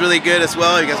Guard is really good as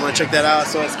well. You guys want to check that out.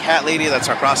 So is Cat Lady, that's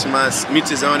across from us.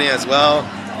 Mutazone as well.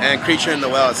 And Creature in the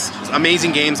Well. It's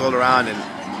amazing games all around,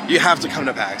 and you have to come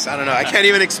to PAX. I don't know. I can't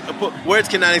even words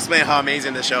cannot explain how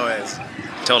amazing the show is.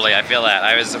 Totally, I feel that.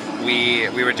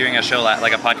 We were doing a show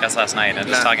like a podcast last night, and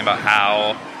just talking about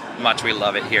how much we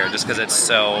love it here, just because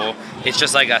it's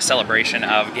just like a celebration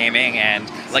of gaming, and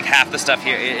like half the stuff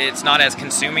here, it's not as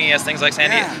consumey as things like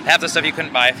Sandy. Half the stuff you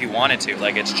couldn't buy if you wanted to.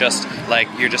 Like, it's just like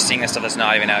you're just seeing the stuff that's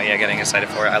not even out yet, getting excited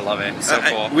for it. I love it. It's so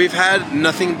cool. We've had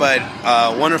nothing but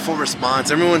wonderful response.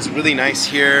 Everyone's really nice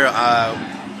here.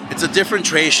 It's a different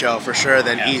trade show for sure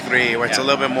than E3, where it's a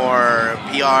little bit more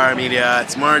PR media.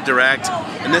 It's more direct,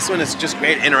 and this one is just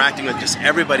great, interacting with just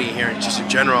everybody here, and just in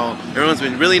general. Everyone's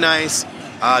been really nice.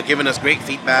 Giving us great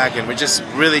feedback, and we just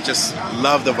really just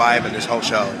love the vibe in this whole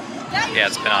show. Yeah,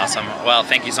 it's been awesome. Well,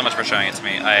 thank you so much for showing it to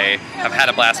me. I have had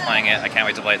a blast playing it. I can't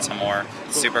wait to play it some more.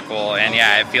 It's super cool. And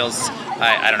yeah, it feels,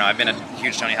 I don't know, I've been a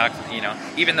huge Tony Hawk, you know,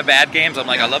 even the bad games, I'm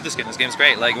like, I love this game. This game's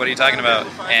great. Like, what are you talking about?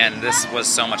 And this was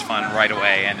so much fun right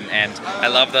away. And I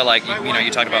love the, like, you know,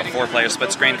 you talked about 4-player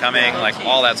split screen coming, like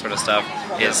all that sort of stuff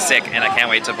is sick. And I can't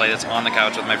wait to play this on the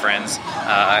couch with my friends.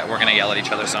 We're going to yell at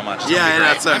each other so much. Yeah, and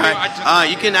that's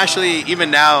you can actually,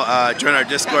 even now, join our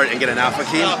Discord and get an alpha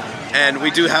key. And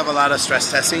we do have a lot of stress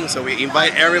testing, so we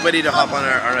invite everybody to hop on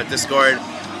our Discord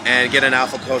and get an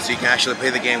alpha code so you can actually play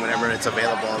the game whenever it's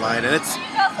available online. And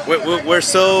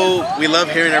we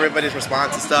love hearing everybody's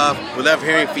response and stuff. We love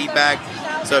hearing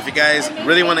feedback. So if you guys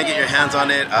really want to get your hands on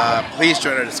it, please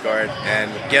join our Discord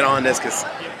and get on this, because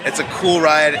it's a cool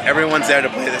ride. Everyone's there to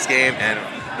play this game, and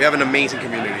we have an amazing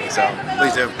community. So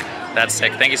please do. That's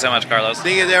sick. Thank you so much, Carlos.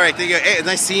 Thank you, Derek. Thank you. Hey, it's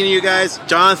nice seeing you guys.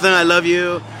 Jonathan, I love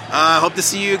you. Hope to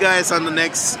see you guys on the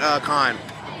next con.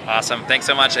 Awesome. Thanks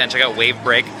so much. And check out Wave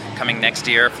Break coming next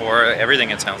year for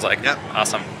everything, it sounds like. Yep.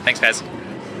 Awesome. Thanks, guys.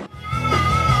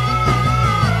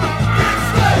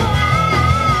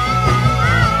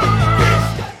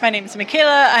 My name is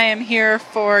Michaela. I am here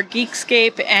for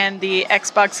Geekscape and the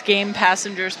Xbox Game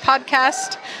Passengers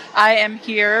podcast. I am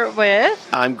here with...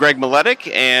 I'm Greg Miletic,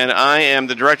 and I am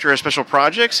the Director of Special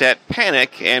Projects at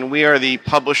Panic, and we are the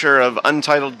publisher of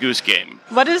Untitled Goose Game.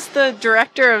 What is the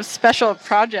Director of Special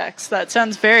Projects? That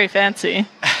sounds very fancy.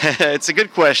 It's a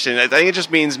good question. I think it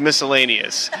just means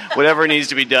miscellaneous, whatever needs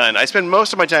to be done. I spend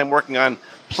most of my time working on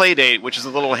Playdate, which is a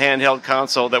little handheld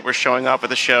console that we're showing off at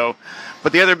the show.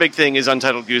 But the other big thing is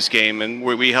Untitled Goose Game, and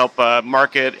where we help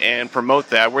market and promote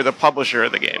that. We're the publisher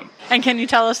of the game. And can you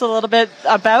tell us a little bit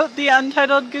about the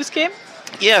Untitled Goose Game?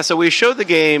 Yeah, so we showed the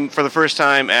game for the first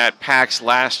time at PAX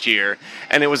last year,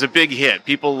 and it was a big hit.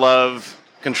 People love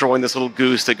controlling this little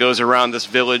goose that goes around this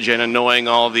village and annoying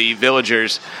all the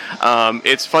villagers.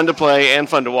 It's fun to play and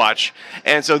fun to watch.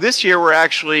 And so this year we're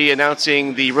actually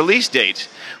announcing the release date,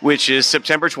 which is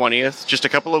September 20th, just a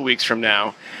couple of weeks from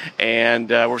now.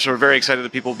 And we're sort of very excited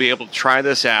that people will be able to try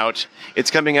this out. It's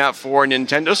coming out for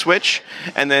Nintendo Switch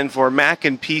and then for Mac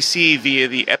and PC via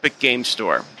the Epic Games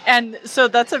Store. And so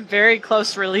that's a very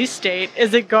close release date.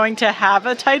 Is it going to have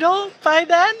a title by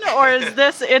then, or is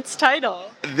this its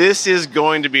title? This is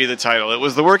going to be the title. It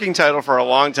was the working title for a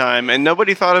long time, and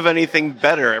nobody thought of anything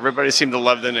better. Everybody seemed to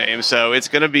love the name, so it's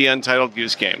going to be Untitled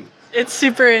Goose Game. It's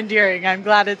super endearing. I'm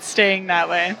glad it's staying that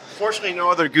way. Fortunately, no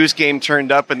other Goose game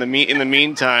turned up in the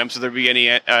meantime, so there'd be any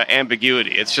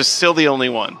ambiguity. It's just still the only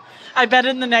one. I bet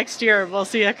in the next year we'll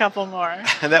see a couple more.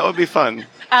 And that would be fun.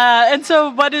 And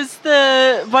so, what is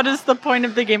the point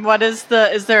of the game? Is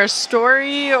there a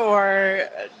story, or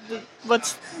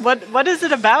what is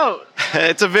it about?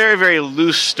 It's a very, very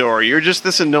loose story. You're just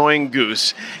this annoying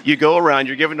goose. You go around,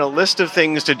 you're given a list of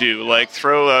things to do, like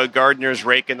throw a gardener's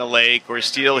rake in the lake, or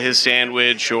steal his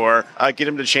sandwich, or get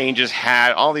him to change his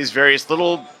hat, all these various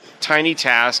little tiny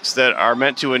tasks that are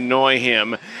meant to annoy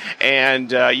him.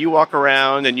 And you walk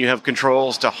around and you have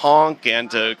controls to honk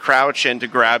and to crouch and to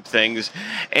grab things.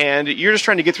 And you're just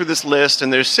trying to get through this list,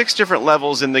 and there's 6 different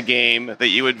levels in the game that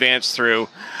you advance through.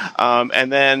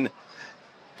 And then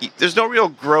there's no real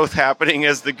growth happening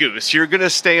as the goose. You're going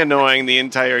to stay annoying the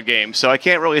entire game. So I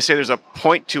can't really say there's a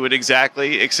point to it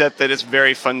exactly, except that it's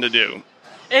very fun to do.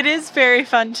 It is very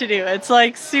fun to do. It's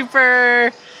like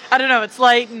super, I don't know, it's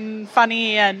light and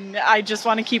funny, and I just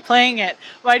want to keep playing it.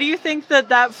 Why do you think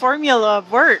that formula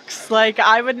works? Like,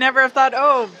 I would never have thought,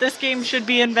 oh, this game should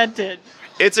be invented.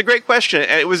 It's a great question.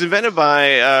 It was invented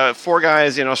by 4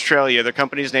 guys in Australia. Their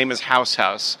company's name is House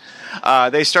House.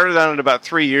 They started on it about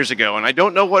 3 years ago, and I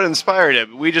don't know what inspired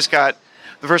it. We just got,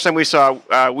 the first time we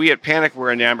saw, we at Panic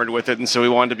were enamored with it, and so we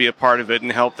wanted to be a part of it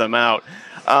and help them out.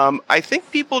 I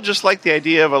think people just like the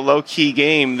idea of a low-key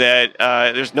game that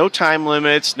there's no time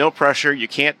limits, no pressure, you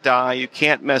can't die, you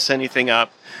can't mess anything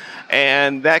up,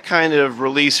 and that kind of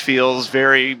release feels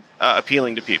very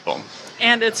appealing to people.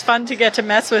 And it's fun to get to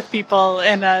mess with people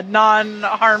in a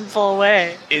non-harmful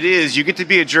way. It is. You get to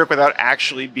be a jerk without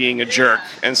actually being a jerk,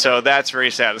 and so that's very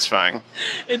satisfying.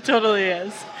 It totally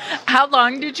is. How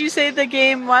long did you say the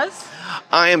game was?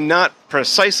 I am not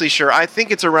precisely sure. I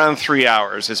think it's around 3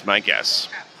 hours is my guess.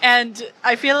 And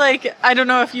I feel like, I don't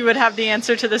know if you would have the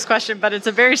answer to this question, but it's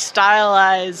a very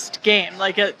stylized game.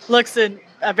 Like, it looks in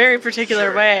a very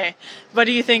particular way. What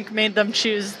do you think made them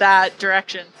choose that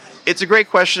direction? It's a great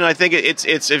question. I think it's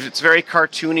very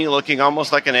cartoony looking,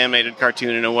 almost like an animated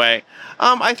cartoon in a way.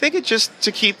 I think it's just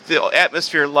to keep the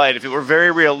atmosphere light. If it were very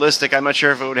realistic, I'm not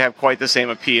sure if it would have quite the same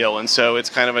appeal. And so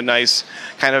it's kind of a nice,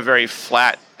 kind of very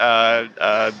flat,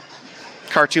 cartoony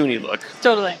look.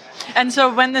 Totally. And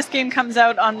so when this game comes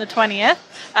out on the 20th,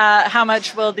 how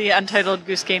much will the Untitled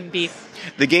Goose Game be?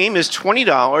 The game is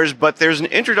 $20, but there's an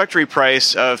introductory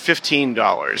price of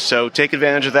 $15. So take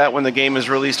advantage of that when the game is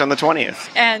released on the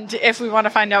 20th. And if we want to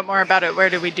find out more about it,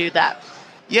 where do we do that?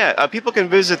 Yeah, people can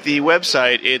visit the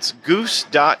website. It's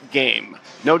goose.game.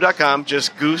 No .com,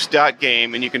 just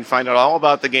goose.game, and you can find out all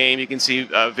about the game. You can see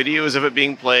videos of it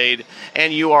being played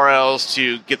and URLs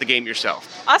to get the game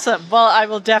yourself. Awesome. Well, I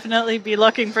will definitely be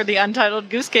looking for the Untitled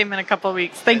Goose Game in a couple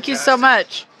weeks. Thank you so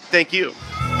much. Thank you.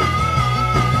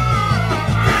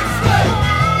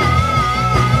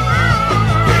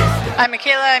 I'm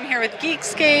Michaela. I'm here with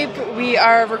Geekscape. We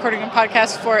are recording a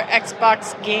podcast for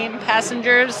Xbox Game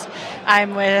Passengers.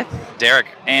 I'm with Derek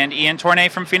and Ian Tournay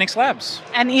from Phoenix Labs.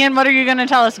 And Ian, what are you going to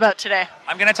tell us about today?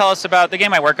 I'm going to tell us about the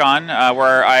game I work on,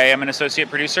 where I am an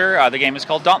associate producer. The game is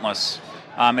called Dauntless.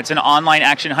 It's an online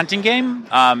action hunting game,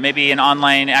 maybe an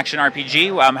online action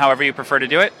RPG, however you prefer to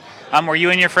do it, where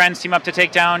you and your friends team up to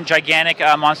take down gigantic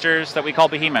monsters that we call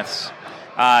behemoths.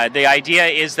 The idea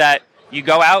is that you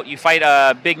go out, you fight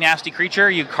a big nasty creature,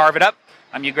 you carve it up,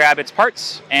 you grab its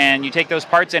parts, and you take those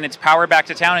parts and its power back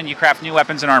to town, and you craft new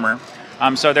weapons and armor.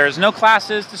 So there's no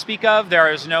classes to speak of, there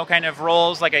is no kind of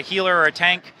roles like a healer or a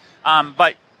tank,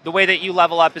 but the way that you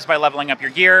level up is by leveling up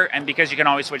your gear, and because you can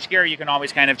always switch gear, you can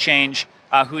always kind of change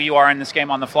who you are in this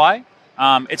game on the fly.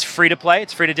 It's free to play,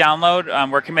 it's free to download,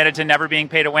 we're committed to never being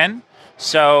pay to win.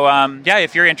 So,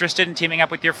 if you're interested in teaming up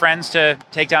with your friends to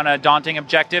take down a daunting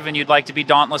objective and you'd like to be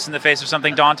dauntless in the face of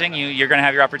something daunting, you're going to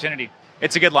have your opportunity.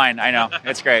 It's a good line, I know.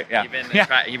 It's great, yeah.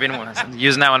 You've been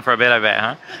using that one for a bit, I bet,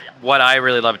 huh? What I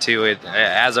really love, too,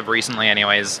 as of recently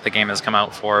anyways, the game has come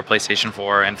out for PlayStation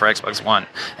 4 and for Xbox One.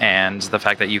 And the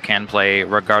fact that you can play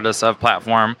regardless of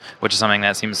platform, which is something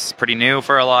that seems pretty new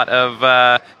for a lot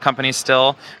of companies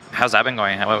still. How's that been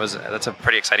going? That's a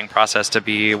pretty exciting process to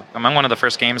be among one of the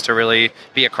first games to really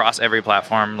be across every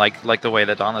platform, like the way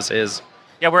that Dauntless is.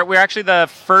 Yeah, we're actually the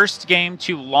first game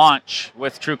to launch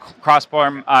with true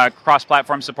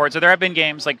cross-platform support. So there have been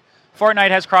games like Fortnite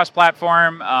has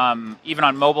cross-platform, even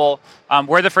on mobile.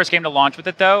 We're the first game to launch with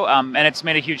it, though, and it's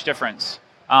made a huge difference.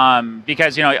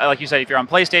 Because, like you said, if you're on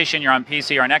PlayStation, you're on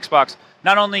PC, or on Xbox,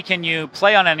 not only can you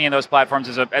play on any of those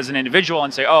platforms as an individual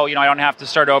and say, I don't have to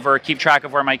start over, keep track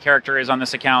of where my character is on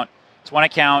this account. It's one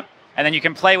account, and then you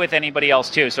can play with anybody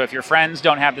else, too. So if your friends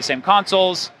don't have the same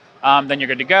consoles, then you're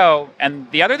good to go. And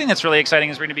the other thing that's really exciting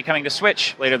is we're going to be coming to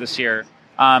Switch later this year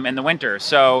in the winter.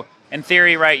 So in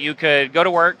theory, right, you could go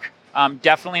to work,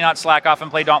 definitely not slack off and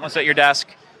play Dauntless at your desk,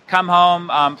 come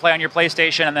home, play on your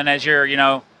PlayStation, and then as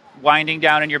you're, winding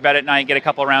down in your bed at night, get a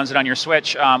couple of rounds in on your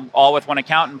Switch, all with one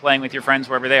account and playing with your friends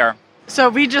wherever they are. So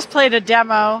we just played a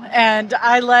demo, and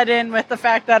I led in with the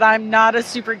fact that I'm not a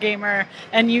super gamer,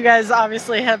 and you guys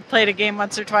obviously have played a game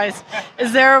once or twice.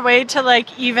 Is there a way to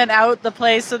even out the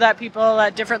play so that people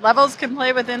at different levels can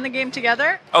play within the game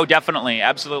together? Oh, definitely,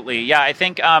 absolutely. Yeah, I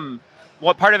think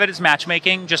what part of it is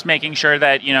matchmaking, just making sure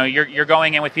that you're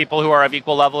going in with people who are of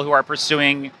equal level, who are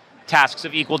pursuing tasks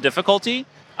of equal difficulty.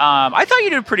 I thought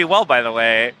you did pretty well, by the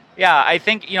way. Yeah, I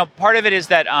think part of it is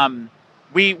that.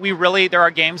 We really, there are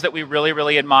games that we really,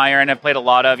 really admire and have played a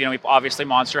lot of. Obviously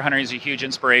Monster Hunter is a huge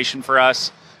inspiration for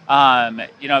us.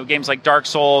 Games like Dark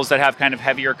Souls that have kind of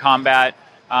heavier combat,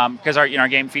 because our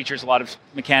game features a lot of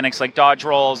mechanics like dodge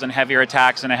rolls and heavier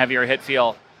attacks and a heavier hit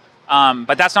feel.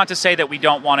 But that's not to say that we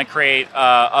don't want to create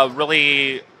a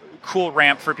really cool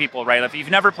ramp for people, right? If you've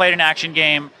never played an action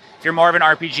game, if you're more of an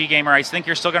RPG gamer, I think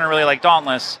you're still going to really like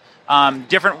Dauntless.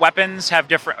 Different weapons have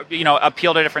different,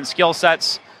 appeal to different skill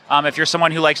sets. If you're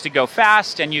someone who likes to go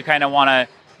fast and you kind of want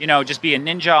to, just be a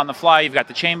ninja on the fly, you've got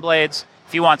the chain blades.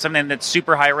 If you want something that's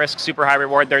super high risk, super high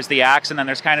reward, there's the axe, and then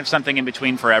there's kind of something in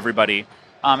between for everybody.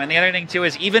 And the other thing too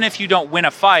is even if you don't win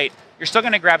a fight, you're still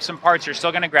going to grab some parts, you're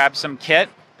still going to grab some kit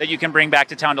that you can bring back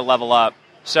to town to level up.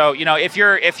 So, if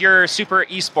you're super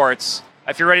esports,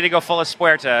 if you're ready to go full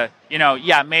Espuerta,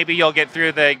 maybe you'll get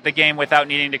through the game without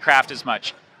needing to craft as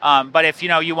much. But if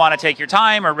you want to take your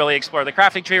time or really explore the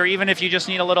crafting tree, or even if you just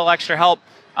need a little extra help,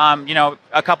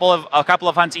 a couple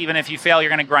of hunts, even if you fail, you're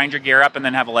going to grind your gear up and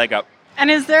then have a leg up. And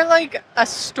is there a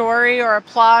story or a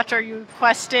plot? Are you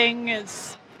questing?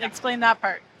 Explain that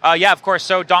part. Yeah, of course.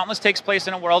 So Dauntless takes place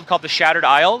in a world called the Shattered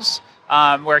Isles,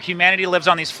 where humanity lives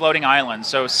on these floating islands.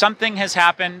 So something has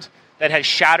happened that has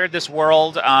shattered this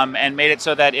world and made it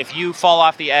so that if you fall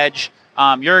off the edge,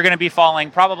 you're going to be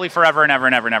falling probably forever and ever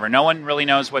and ever and ever. No one really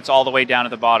knows what's all the way down at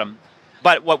the bottom.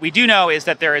 But what we do know is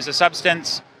that there is a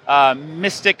substance,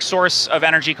 mystic source of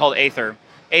energy called Aether.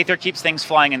 Aether keeps things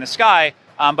flying in the sky,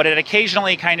 but it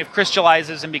occasionally kind of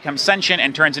crystallizes and becomes sentient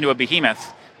and turns into a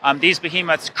behemoth. These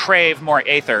behemoths crave more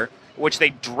Aether, which they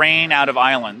drain out of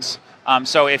islands.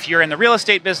 So if you're in the real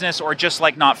estate business or just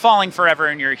not falling forever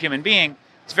and you're a human being,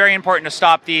 it's very important to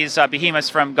stop these behemoths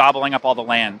from gobbling up all the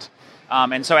land.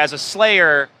 And so as a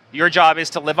slayer, your job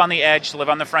is to live on the edge, to live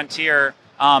on the frontier,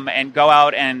 and go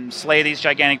out and slay these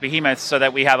gigantic behemoths so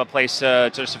that we have a place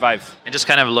to survive. And just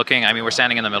kind of looking, we're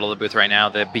standing in the middle of the booth right now.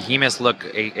 The behemoths look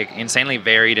insanely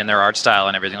varied in their art style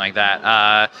and everything like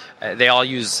that. They all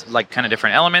use kind of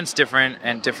different elements, different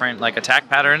attack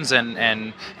patterns,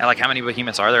 and how many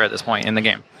behemoths are there at this point in the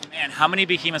game? Man, how many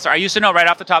behemoths I used to know right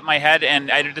off the top of my head, and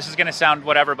this is going to sound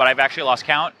whatever, but I've actually lost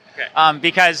count. Okay.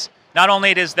 Because not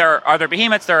only are there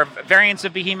behemoths, there are variants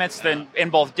of behemoths in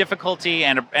both difficulty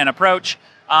and approach.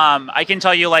 I can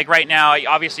tell you, right now,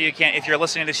 obviously you can't. If you're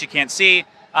listening to this, you can't see.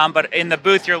 But in the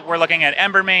booth, we're looking at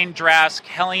Embermane, Drask,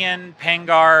 Hellion,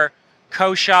 Pangar,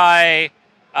 Koshai.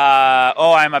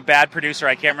 I'm a bad producer.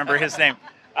 I can't remember his name.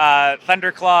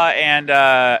 Thunderclaw and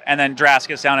then Drask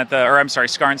is down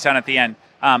Skarn's down at the end.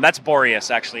 That's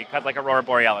Boreas, actually. Like Aurora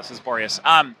Borealis is Boreas.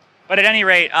 But at any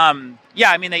rate,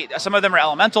 some of them are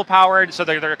elemental powered, so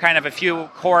there are kind of a few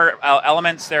core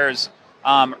elements. There's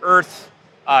Earth,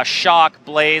 Shock,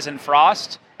 Blaze, and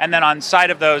Frost. And then on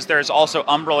side of those, there's also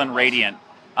Umbral and Radiant.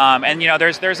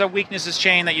 There's a weaknesses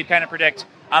chain that you kind of predict.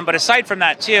 But aside from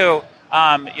that, too,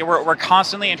 we're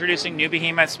constantly introducing new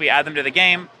behemoths. We add them to the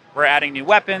game. We're adding new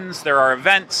weapons. There are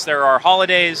events. There are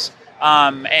holidays.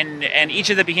 And each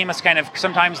of the behemoths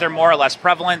sometimes they're more or less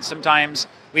prevalent. Sometimes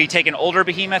we take an older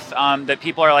behemoth that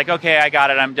people are like, okay, I got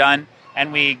it, I'm done.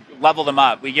 And we level them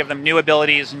up. We give them new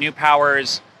abilities, new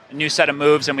powers, a new set of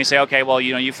moves. And we say, okay, well,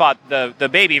 you fought the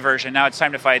baby version. Now it's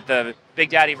time to fight the Big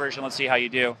Daddy version. Let's see how you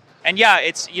do. And yeah,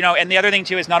 it's, and the other thing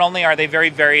too is not only are they very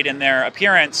varied in their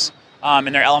appearance,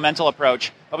 in their elemental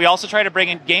approach, but we also try to bring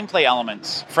in gameplay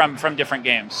elements from different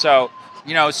games. So,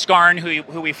 Skarn,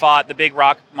 who we fought, the big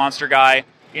rock monster guy,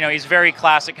 he's very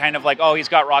classic kind of he's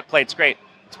got rock plates. Great.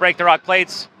 Let's break the rock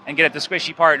plates and get at the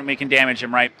squishy part and we can damage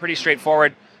him, right? Pretty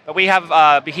straightforward. But we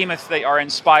have behemoths that are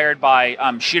inspired by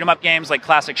shoot 'em up games, like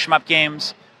classic shmup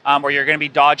games, where you're going to be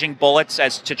dodging bullets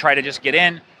to try to just get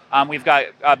in. We've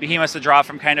got behemoths that draw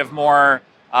from kind of more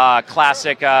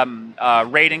classic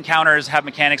raid encounters, have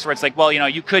mechanics where it's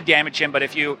you could damage him, but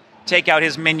if you take out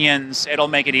his minions, it'll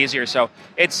make it easier. So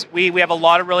we have a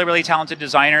lot of really, really talented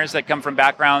designers that come from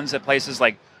backgrounds at places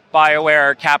like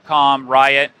BioWare, Capcom,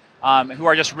 Riot, who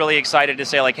are just really excited to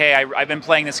say, like, hey, I've been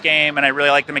playing this game and I really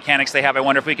like the mechanics they have. I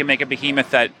wonder if we can make a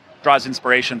behemoth that draws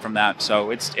inspiration from that.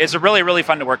 So it's really, really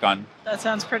fun to work on. That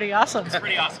sounds pretty awesome. It's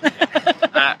pretty awesome.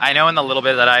 I know in the little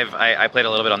bit that I played a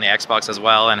little bit on the Xbox as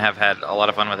well and have had a lot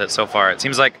of fun with it so far. It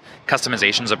seems like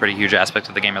customization is a pretty huge aspect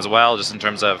of the game as well, just in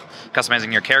terms of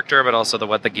customizing your character, but also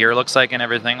what the gear looks like and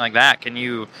everything like that. Can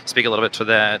you speak a little bit to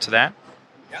that?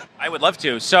 Yeah, I would love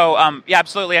to. So, yeah,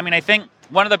 absolutely. I mean, I think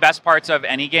one of the best parts of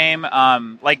any game,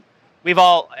 like we've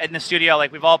all in the studio,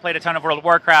 like we've all played a ton of World of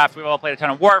Warcraft, we've all played a ton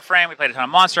of Warframe, we played a ton of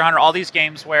Monster Hunter, all these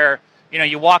games where, you know,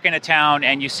 you walk into town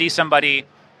and you see somebody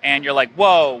and you're like,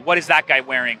 whoa, what is that guy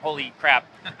wearing? Holy crap.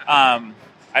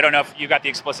 I don't know if you got the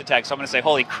explicit tag, so I'm going to say,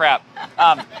 holy crap.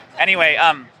 Anyway,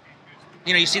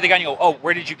 you know, you see the guy and you go, oh,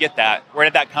 where did you get that? Where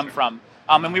did that come from?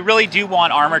 And we really do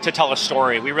want armor to tell a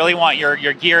story. We really want your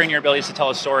gear and your abilities to tell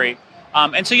a story.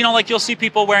 And so, you know, like you'll see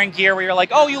people wearing gear where you're like,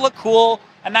 oh, you look cool,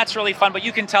 and that's really fun, but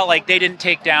you can tell, like, they didn't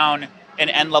take down an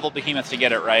end-level behemoth to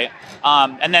get it, right?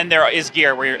 And then there is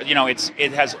gear where, you know, it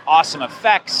has awesome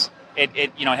effects,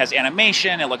 it you know, it has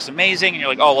animation, it looks amazing, and you're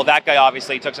like, oh, well, that guy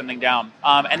obviously took something down.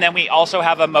 And then we also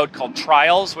have a mode called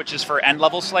Trials, which is for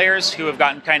end-level slayers who have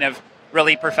gotten kind of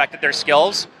really perfected their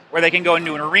skills, where they can go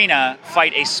into an arena,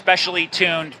 fight a specially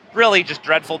tuned, really just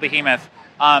dreadful behemoth,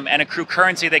 and accrue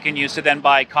currency they can use to then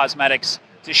buy cosmetics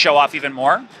to show off even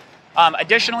more.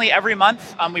 Additionally, every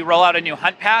month we roll out a new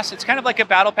hunt pass. It's kind of like a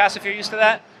battle pass if you're used to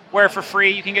that, where for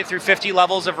free you can get through 50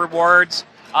 levels of rewards.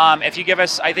 If you give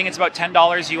us, I think it's about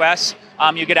 $10 US,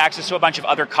 you get access to a bunch of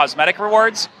other cosmetic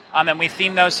rewards. And we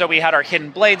themed those, so we had our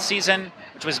Hidden Blade season,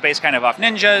 which was based kind of off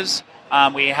ninjas.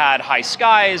 We had High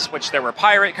Skies, which there were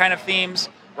pirate kind of themes.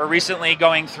 We're recently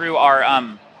going through our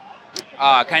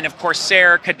kind of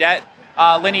Corsair Cadet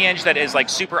lineage that is like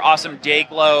super awesome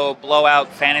Dayglow, Blowout,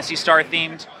 Phantasy Star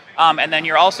themed. And then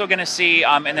you're also going to see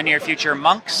in the near future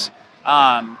monks,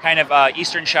 kind of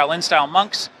Eastern Shaolin style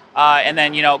monks. And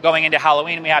then, you know, going into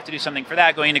Halloween, we have to do something for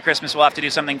that. Going into Christmas, we'll have to do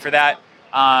something for that.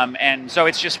 And so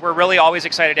it's just, we're really always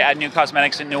excited to add new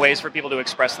cosmetics and new ways for people to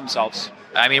express themselves.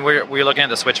 I mean, we're looking at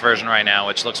the Switch version right now,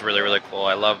 which looks really, really cool.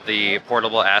 I love the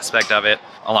portable aspect of it.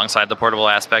 Alongside the portable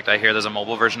aspect, I hear there's a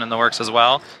mobile version in the works as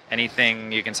well.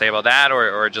 Anything you can say about that,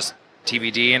 or just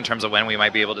TBD in terms of when we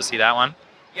might be able to see that one?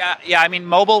 Yeah. I mean,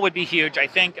 mobile would be huge. I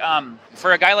think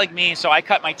for a guy like me, so I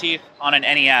cut my teeth on an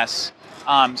NES.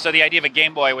 So the idea of a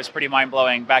Game Boy was pretty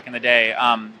mind-blowing back in the day.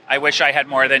 I wish I had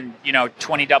more than,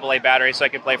 20 AA batteries so I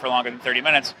could play for longer than 30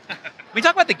 minutes. Can we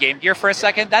talk about the Game Gear for a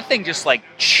second? That thing just,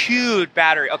 chewed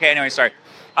battery. Okay, anyway, sorry.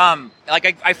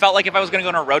 I felt like if I was going to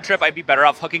go on a road trip, I'd be better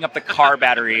off hooking up the car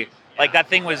battery. That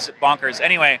thing was bonkers.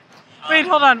 Anyway. Wait,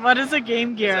 hold on. What is a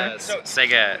Game Gear?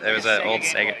 Sega. It was an old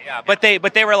Sega. Yeah, but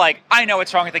they were like, I know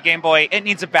what's wrong with the Game Boy. It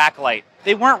needs a backlight.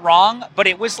 They weren't wrong, but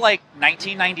it was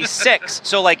 1996,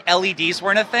 so LEDs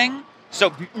weren't a thing.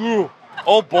 So,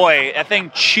 oh boy, that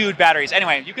thing chewed batteries.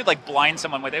 Anyway, you could blind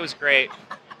someone with it. It was great.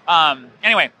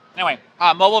 Anyway,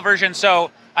 mobile version.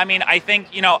 So, I mean, I think,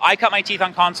 I cut my teeth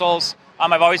on consoles.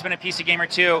 I've always been a PC gamer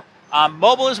too.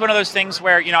 Mobile is one of those things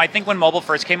where, I think when mobile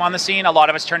first came on the scene, a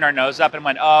lot of us turned our nose up and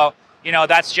went, oh,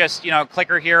 that's just,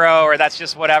 Clicker Hero, or that's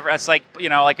just whatever. It's like a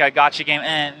gacha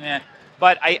game.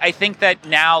 But I think that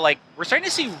now, we're starting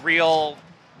to see real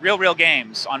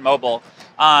games on mobile.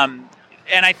 And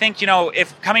I think,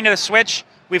 if coming to the Switch,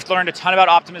 we've learned a ton about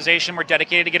optimization. We're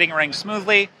dedicated to getting it running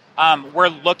smoothly. We're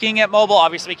looking at mobile.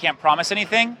 Obviously, we can't promise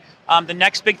anything. The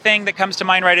next big thing that comes to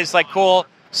mind, right, is cool.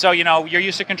 So, you're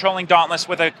used to controlling Dauntless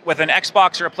with an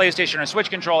Xbox or a PlayStation or a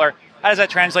Switch controller. How does that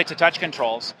translate to touch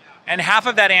controls? And half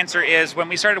of that answer is when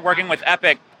we started working with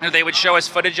Epic, they would show us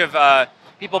footage of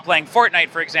people playing Fortnite,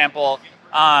 for example,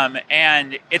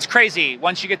 and it's crazy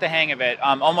once you get the hang of it.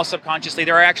 Almost subconsciously,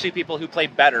 there are actually people who play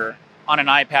better on an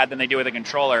iPad than they do with a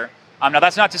controller. Now,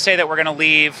 that's not to say that we're going to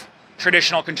leave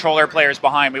traditional controller players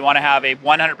behind. We want to have a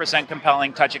 100%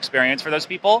 compelling touch experience for those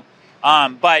people.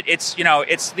 But it's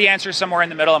the answer somewhere in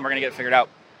the middle, and we're going to get it figured out.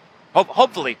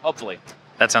 Hopefully.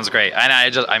 That sounds great. And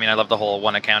I love the whole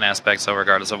one account aspect. So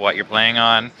regardless of what you're playing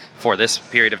on for this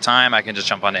period of time, I can just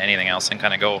jump onto anything else and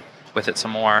kind of go with it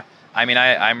some more. I mean,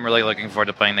 I'm really looking forward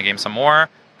to playing the game some more.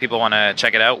 People want to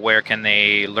check it out. Where can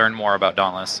they learn more about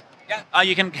Dauntless? Yeah,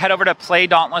 you can head over to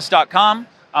playdauntless.com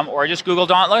or just Google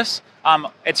Dauntless.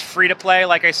 It's free to play.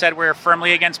 Like I said, we're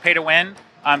firmly against pay to win.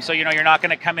 So, you're not going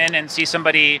to come in and see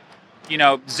somebody,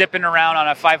 zipping around on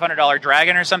a $500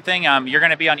 dragon or something. You're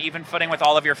going to be on even footing with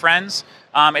all of your friends.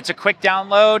 It's a quick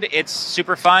download. It's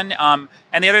super fun.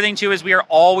 And the other thing, too, is we are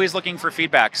always looking for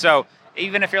feedback. So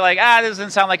even if you're like, this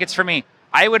doesn't sound like it's for me,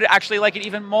 I would actually like it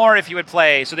even more if you would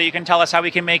play, so that you can tell us how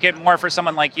we can make it more for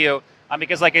someone like you.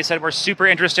 Because like I said, we're super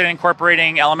interested in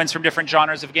incorporating elements from different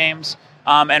genres of games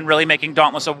and really making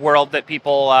Dauntless a world that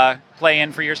people play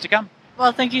in for years to come.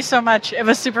 Well, thank you so much. It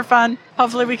was super fun.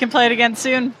 Hopefully we can play it again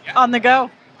soon on the go.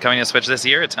 Coming to Switch this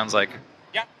year, it sounds like.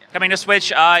 Yeah. Coming to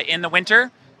Switch in the winter,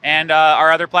 and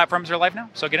our other platforms are live now,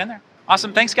 so get in there.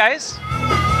 Awesome. Thanks, guys.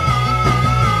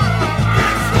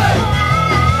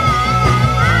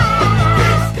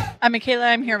 I'm Michaela.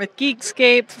 I'm here with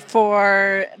Geekscape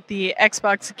for the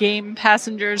Xbox Game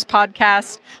Passengers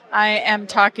podcast. I am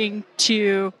talking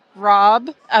to Rob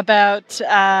about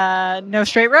No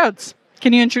Straight Roads.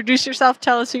 Can you introduce yourself,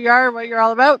 tell us who you are, what you're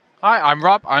all about? Hi, I'm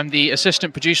Rob. I'm the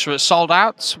assistant producer at Sold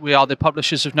Out. We are the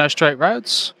publishers of No Straight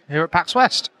Roads here at PAX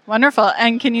West. Wonderful.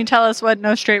 And can you tell us what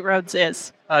No Straight Roads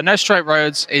is? No Straight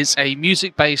Roads is a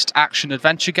music-based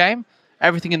action-adventure game.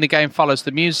 Everything in the game follows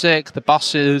the music, the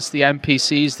bosses, the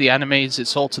NPCs, the enemies.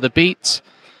 It's all to the beat.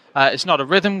 It's not a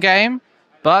rhythm game,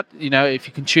 but if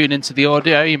you can tune into the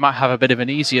audio, you might have a bit of an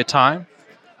easier time.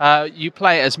 You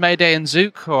play as Mayday and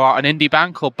Zook, who are an indie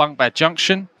band called Bunkbed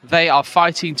Junction. They are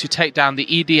fighting to take down the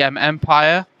EDM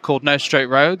empire called No Straight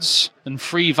Roads and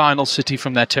free Vinyl City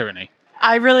from their tyranny.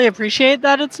 I really appreciate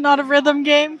that it's not a rhythm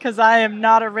game, because I am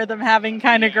not a rhythm-having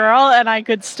kind of girl, and I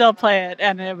could still play it,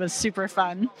 and it was super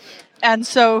fun. And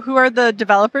so who are the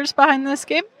developers behind this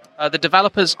game? The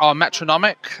developers are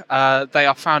Metronomic. They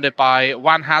are founded by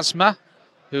Juan Hazma,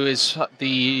 who is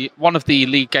one of the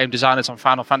lead game designers on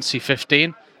Final Fantasy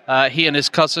 15. He and his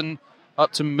cousin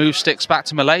up to move sticks back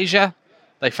to Malaysia.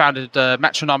 They founded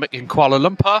Metronomic in Kuala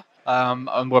Lumpur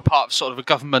and were part of sort of a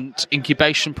government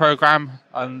incubation program.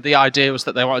 And the idea was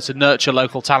that they wanted to nurture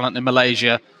local talent in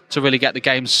Malaysia to really get the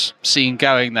games scene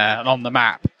going there and on the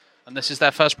map. And this is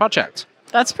their first project.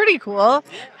 That's pretty cool.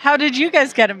 How did you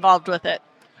guys get involved with it?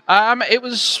 It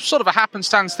was sort of a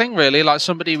happenstance thing, really. Like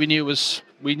somebody we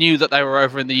knew that they were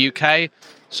over in the UK.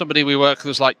 Somebody we worked with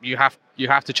was like, you have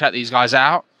to check these guys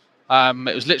out.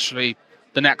 It was literally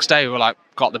the next day we were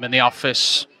got them in the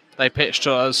office. They pitched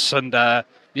to us, and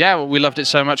we loved it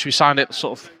so much we signed it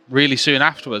sort of really soon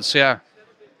afterwards. Yeah.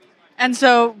 And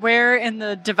so, where in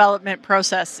the development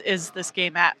process is this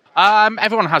game at?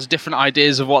 Everyone has different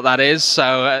ideas of what that is.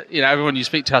 So, everyone you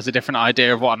speak to has a different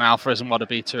idea of what an alpha is and what a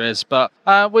beta is. But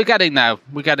we're getting there.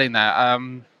 We don't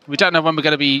know when we're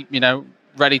going to be,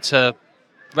 ready to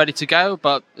go,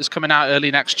 but it's coming out early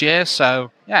next year.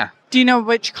 So, yeah. Do you know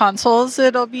which consoles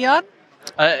it'll be on?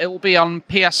 It will be on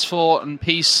PS4 and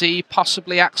PC,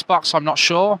 possibly Xbox. I'm not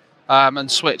sure.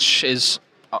 And Switch is,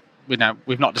 we've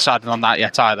not decided on that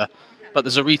yet either. But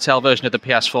there's a retail version of the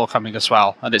PS4 coming as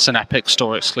well, and it's an Epic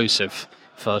Store exclusive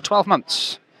for 12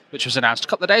 months, which was announced a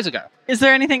couple of days ago. Is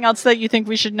there anything else that you think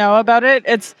we should know about it?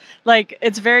 It's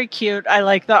very cute. I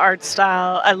like the art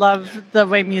style. I love the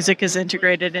way music is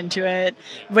integrated into it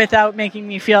without making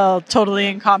me feel totally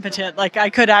incompetent. Like I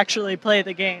could actually play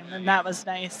the game, and that was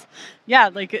nice. Yeah,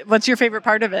 what's your favorite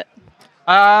part of it?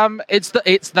 It's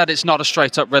that it's not a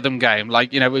straight up rhythm game.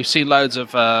 We've seen loads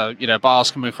of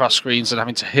bars coming across screens and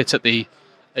having to hit at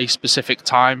a specific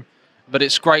time. But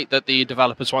it's great that the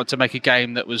developers wanted to make a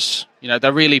game that was,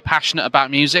 they're really passionate about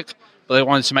music, but they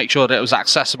wanted to make sure that it was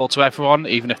accessible to everyone,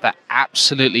 even if they're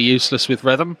absolutely useless with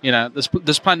rhythm.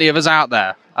 There's plenty of us out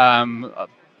there that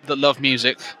love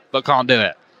music but can't do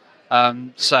it.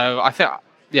 So I think,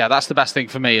 that's the best thing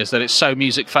for me, is that it's so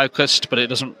music focused, but it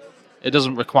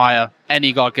doesn't require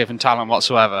any God-given talent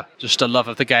whatsoever. Just a love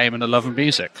of the game and a love of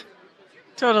music.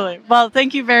 Totally. Well,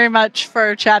 thank you very much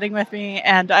for chatting with me,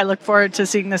 and I look forward to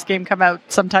seeing this game come out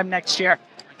sometime next year.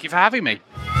 Thank you for having me.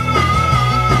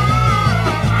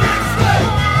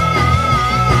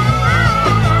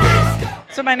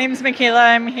 So my name is Michaela.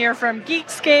 I'm here from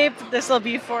Geekscape. This will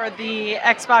be for the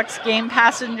Xbox Game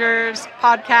Passengers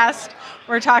podcast.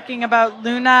 We're talking about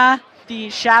Luna,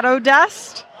 the Shadow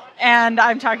Dust, and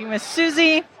I'm talking with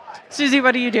Susie. Susie,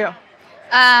 what do you do?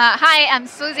 Hi, I'm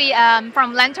Susie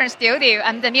from Lantern Studio.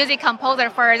 I'm the music composer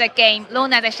for the game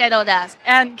Luna the Shadow Dust.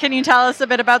 And can you tell us a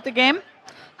bit about the game?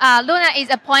 Luna is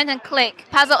a point-and-click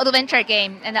puzzle adventure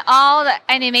game, and all the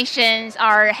animations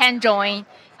are hand-drawn,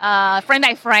 frame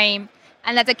by frame.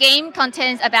 And the game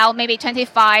contains about maybe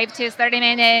 25 to 30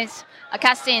 minutes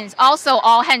cutscenes, also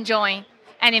all hand-drawn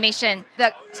animation.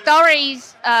 The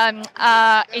stories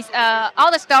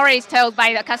all the stories told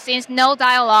by the cutscenes, no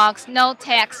dialogues, no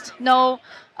text, no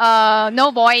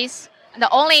voice.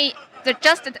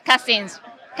 Just the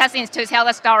cutscenes to tell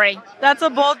the story. That's a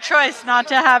bold choice, not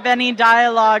to have any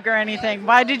dialogue or anything.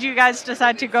 Why did you guys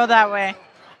decide to go that way?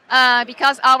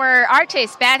 Because our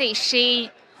artist Betty, she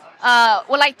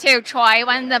would like to try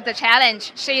one of the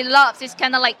challenge. She loves this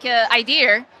kind of like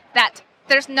idea that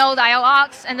there's no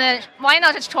dialogues, and then why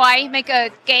not just try make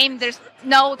a game there's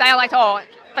no dialogue at all,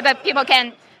 but that people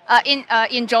can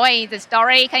enjoy the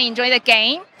story, can enjoy the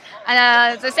game.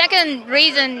 And the second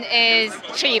reason is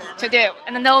cheap to do,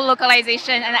 and no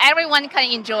localization, and everyone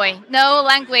can enjoy. No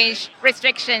language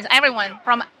restrictions, everyone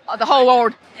from the whole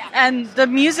world. And the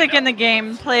music in the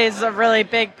game plays a really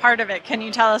big part of it. Can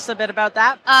you tell us a bit about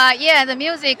that? Yeah, the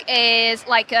music is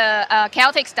like a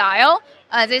Celtic style.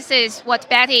 This is what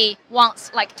Betty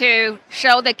wants, like to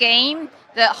show the game.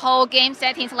 The whole game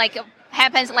settings like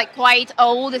happens like quite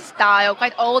old style,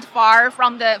 quite old, far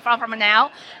from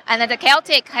now. And the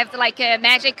Celtic have like a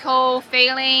magical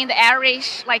feeling. The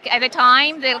Irish, like at the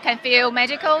time, they can feel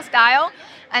magical style.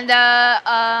 And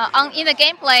in the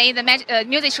gameplay, the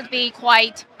music should be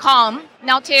quite calm,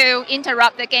 not to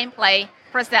interrupt the gameplay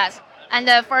process. And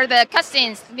for the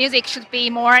cutscenes, music should be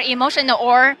more emotional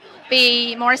or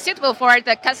be more suitable for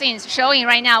the cutscenes showing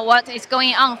right now what is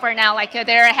going on for now. Like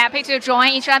they're happy to join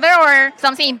each other, or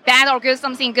something bad or good,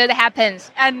 something good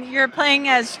happens. And you're playing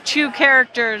as two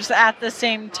characters at the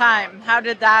same time. How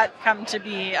did that come to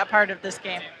be a part of this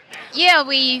game? Yeah,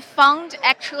 we found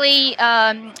actually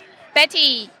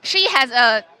Betty, she has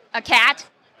a cat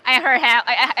at her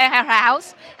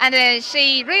house, and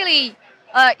she really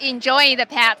enjoy the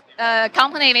pet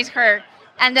company with her.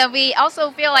 And we also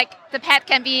feel like the pet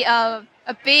can be a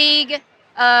big,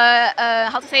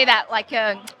 how to say that, like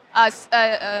a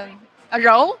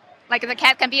role. Like the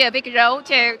cat can be a big role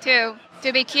to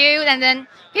be cute, and then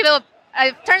people.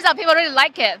 Turns out people really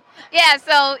like it. Yeah,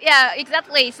 so yeah,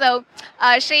 exactly. So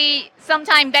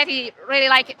sometimes Betty really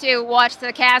like to watch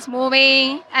the cats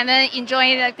moving and then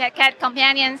enjoy the cat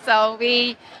companion. So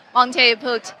we want to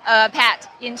put a pet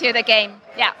into the game.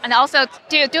 Yeah, and also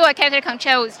to do a character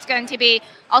control is going to be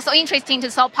also interesting to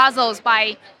solve puzzles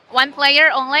by one player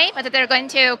only, but they're going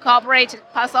to cooperate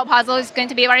solve puzzles. It's going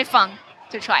to be very fun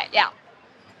to try it. Yeah.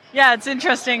 Yeah, it's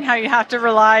interesting how you have to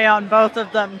rely on both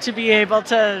of them to be able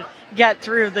to get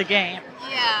through the game.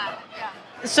 Yeah.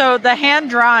 So the hand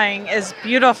drawing is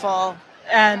beautiful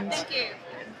and Thank you.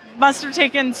 Must have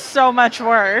taken so much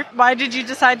work. Why did you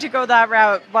decide to go that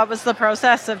route? What was the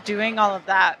process of doing all of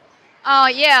that? Oh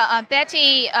yeah,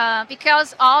 Betty,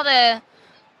 because all the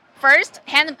first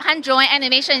hand drawing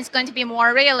animation is going to be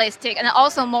more realistic and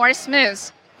also more smooth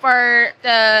for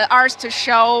the arts to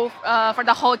show for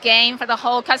the whole game, for the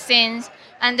whole cutscenes.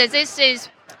 And this is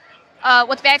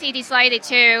what Betty decided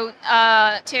to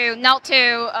not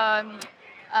to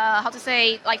how to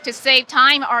say, like to save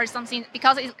time or something,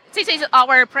 because this is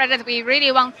our project. We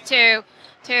really want to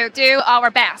do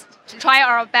our best, to try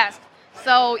our best.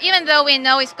 So even though we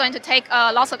know it's going to take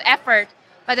lots of effort,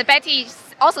 but Betty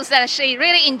also said she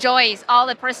really enjoys all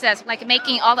the process, like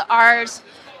making all the arts.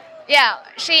 Yeah,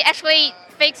 she actually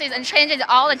fixes and changes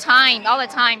all the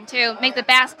time to make the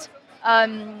best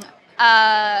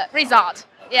result.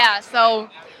 Yeah, so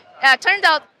turned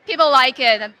out people like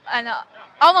it, and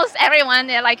almost everyone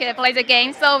play the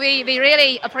game. So we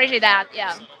really appreciate that.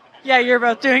 Yeah. Yeah, you're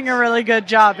both doing a really good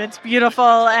job. It's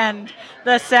beautiful, and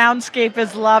the soundscape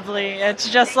is lovely. It's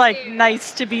just like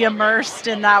nice to be immersed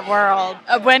in that world.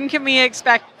 When can we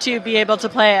expect to be able to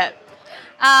play it?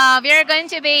 We are going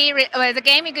to be the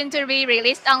game is going to be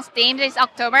released on Steam this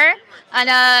October, and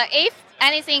if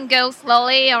anything goes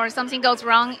slowly or something goes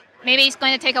wrong, maybe it's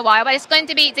going to take a while, but it's going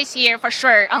to be this year for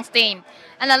sure on Steam,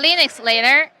 and Linux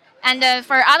later. And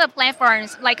for other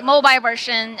platforms like mobile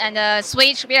version and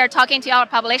Switch, we are talking to our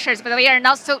publishers, but we are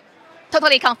not so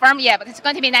totally confirmed yet. But it's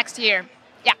going to be next year.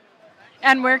 Yeah.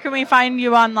 And where can we find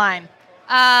you online?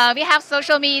 We have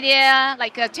social media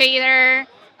like Twitter,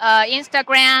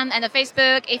 Instagram, and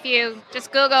Facebook. If you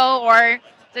just Google or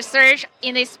the search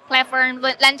in this platform,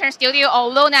 Lantern Studio or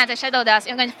Luna the Shadow Dust,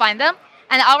 you're going to find them.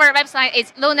 And our website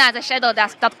is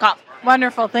lunashadowdust.com.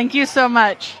 Wonderful. Thank you so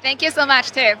much. Thank you so much,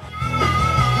 too.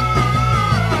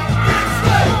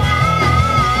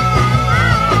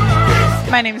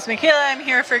 My name is Michaela. I'm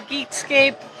here for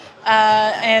Geekscape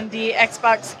and the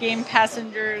Xbox Game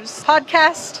Passengers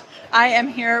podcast. I am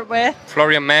here with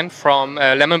Florian Mann from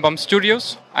Lemon Bomb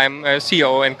Studios. I'm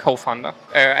CEO and co-founder.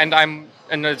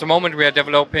 And at the moment we are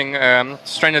developing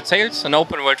Stranded Sails, an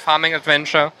open world farming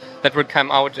adventure that will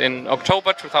come out in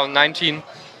October 2019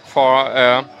 for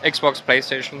Xbox,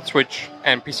 PlayStation, Switch,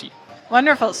 and PC.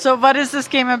 Wonderful. So what is this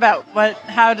game about?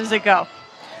 How does it go?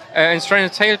 In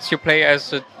Stranded Sails, you play as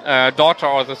the daughter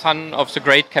or the son of the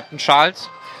great Captain Charles,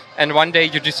 and one day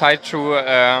you decide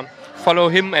to follow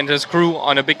him and his crew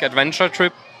on a big adventure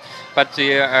trip. But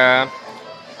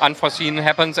unforeseen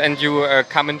happens and you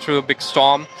come into a big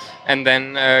storm, and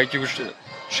then you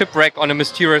shipwreck on a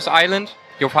mysterious island.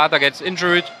 Your father gets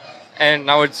injured, and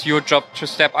now it's your job to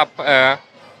step up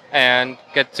and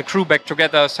get the crew back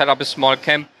together, set up a small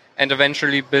camp, and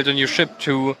eventually build a new ship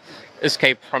to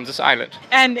escape from this island.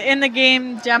 And in the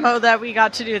game demo that we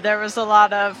got to do, there was a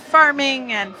lot of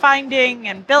farming and finding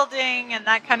and building and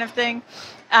that kind of thing.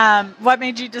 What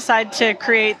made you decide to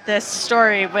create this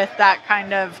story with that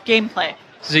kind of gameplay?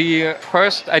 The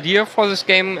first idea for this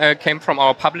game came from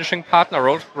our publishing partner,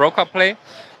 Roca Play,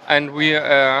 and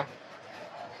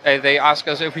they asked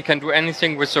us if we can do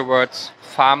anything with the words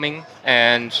farming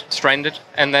and stranded.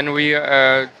 And then we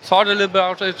thought a little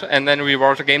about it, and then we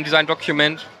wrote a game design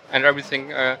document, and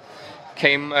everything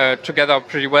came together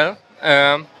pretty well.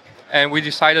 And we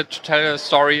decided to tell a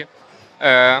story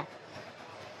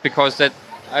because that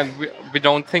we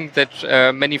don't think that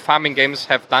many farming games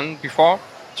have done before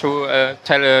to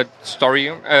tell a story.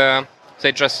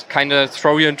 They just kind of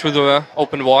throw you into the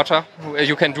open water.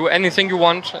 You can do anything you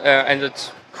want, and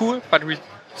it's cool, but we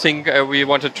think we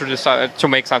wanted to decide to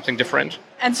make something different.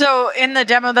 And so in the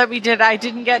demo that we did, I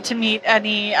didn't get to meet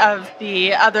any of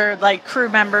the other like crew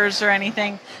members or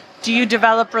anything. Do you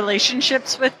develop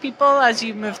relationships with people as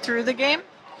you move through the game?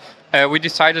 We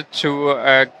decided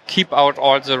to keep out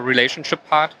all the relationship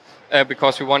part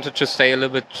because we wanted to stay a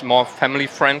little bit more family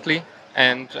friendly.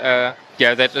 And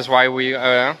that is why we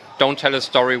don't tell a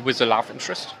story with a love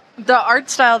interest. The art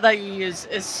style that you use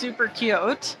is super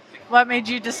cute. What made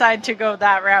you decide to go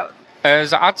that route?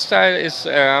 The art style is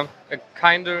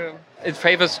it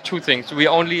favors two things. We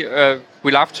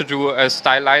love to do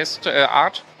stylized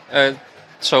art,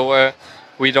 so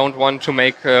we don't want to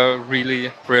make a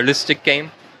really realistic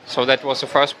game. So that was the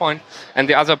first point. And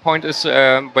the other point is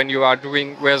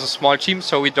we're a small team,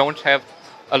 so we don't have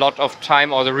a lot of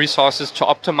time or the resources to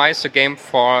optimize the game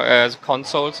for the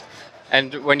consoles.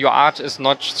 And when your art is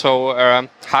not so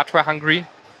hardware hungry,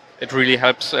 it really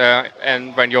helps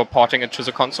and when you're porting it to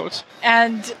the consoles.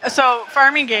 And so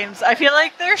farming games, I feel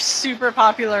like they're super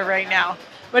popular right now.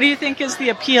 What do you think is the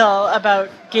appeal about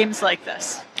games like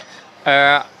this?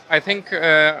 I think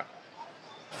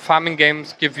farming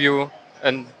games give you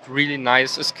a really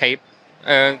nice escape.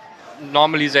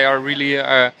 Normally they are really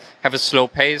have a slow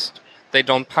pace. They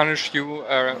don't punish you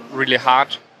really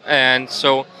hard. And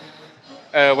so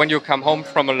when you come home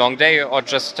from a long day or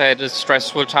just had a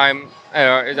stressful time,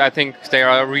 I think they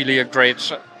are really a great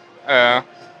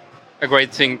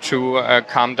thing to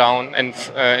calm down and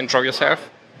enjoy yourself.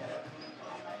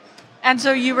 And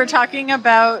so you were talking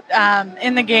about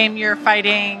in the game you're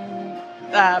fighting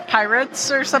pirates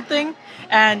or something,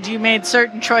 and you made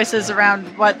certain choices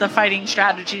around what the fighting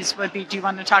strategies would be. Do you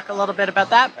want to talk a little bit about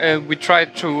that? We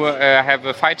tried to have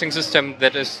a fighting system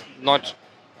that is not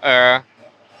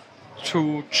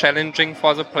too challenging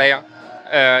for the player.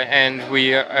 And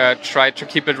we try to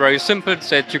keep it very simple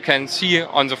so that you can see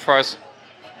on the first,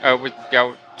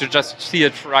 to just see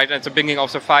it right at the beginning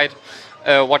of the fight,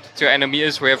 what your enemy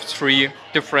is. We have 3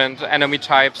 different enemy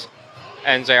types,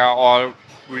 and they are all,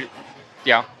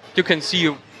 you can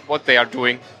see what they are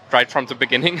doing right from the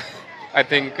beginning. I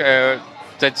think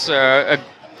that's a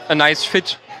nice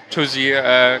fit to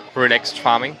the relaxed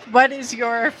farming. What is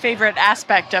your favorite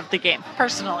aspect of the game,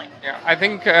 personally? Yeah, I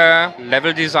think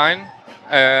level design.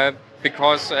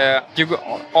 Because you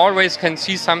always can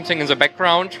see something in the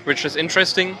background which is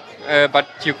interesting, but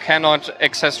you cannot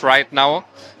access right now.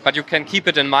 But you can keep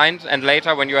it in mind, and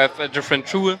later when you have a different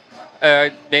tool,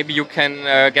 maybe you can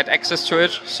get access to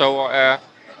it. So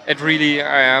it really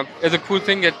is a cool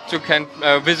thing that you can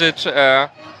visit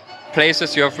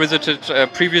places you have visited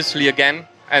previously again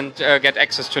and get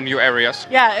access to new areas.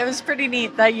 Yeah, it was pretty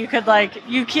neat that you could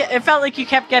it felt like you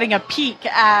kept getting a peek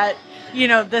at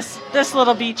this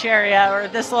little beach area or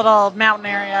this little mountain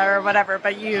area or whatever,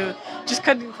 but you just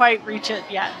couldn't quite reach it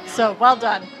yet. So well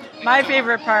done. My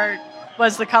favorite part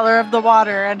was the color of the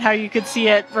water and how you could see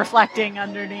it reflecting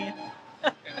underneath.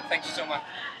 Thank you so much.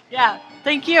 Yeah,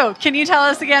 thank you. Can you tell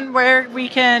us again where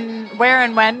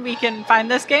and when we can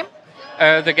find this game?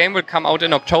 The game will come out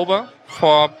in October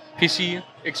for PC,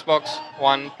 Xbox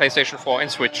One, PlayStation 4,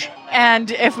 and Switch.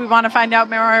 And if we want to find out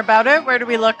more about it, where do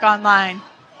we look online?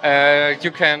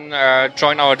 You can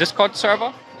join our Discord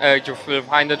server. You will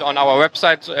find it on our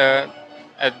website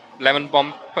at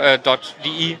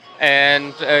lemonbomb.de,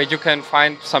 and you can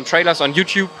find some trailers on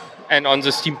YouTube and on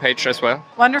the Steam page as well.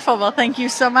 Wonderful. Well, thank you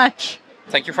so much.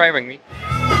 Thank you for having me.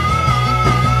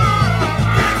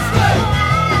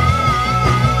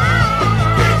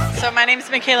 So my name is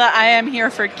Michaela. I am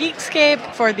here for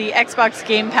Geekscape for the Xbox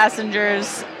Game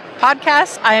Passengers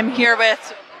podcast. I am here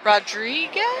with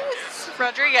Rodriguez.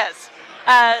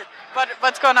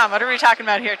 What's going on? What are we talking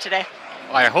about here today?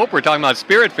 I hope we're talking about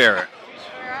Spiritfarer.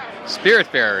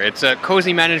 Spiritfarer, it's a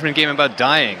cozy management game about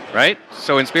dying, right?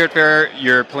 So in Spiritfarer,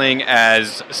 you're playing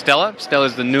as Stella. Stella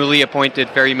is the newly appointed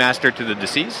ferry master to the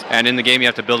deceased. And in the game, you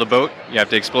have to build a boat, you have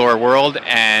to explore a world,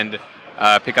 and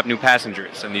pick up new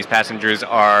passengers. And these passengers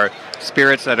are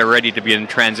spirits that are ready to begin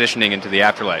transitioning into the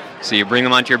afterlife. So you bring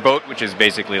them onto your boat, which is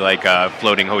basically like a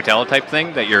floating hotel type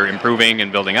thing that you're improving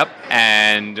and building up.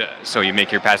 And so you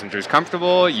make your passengers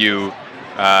comfortable, you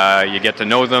get to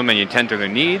know them and you tend to their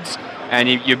needs, and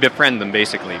you befriend them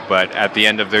basically. But at the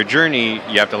end of their journey,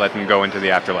 you have to let them go into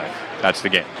the afterlife. That's the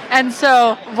game. And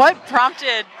so what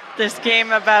prompted this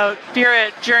game about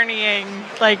spirit journeying,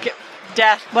 like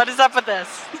death? What is up with this?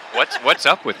 What's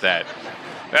up with that?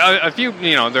 A few,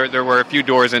 there were a few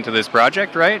doors into this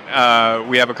project, right?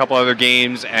 We have a couple other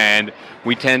games, and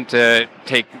we tend to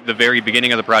take the very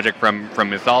beginning of the project from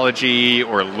mythology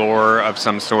or lore of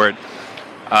some sort.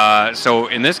 So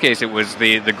in this case, it was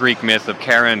the Greek myth of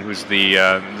Charon, who's the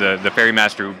ferry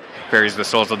master who ferries the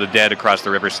souls of the dead across the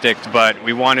river Styx. But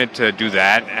we wanted to do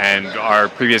that, and our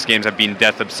previous games have been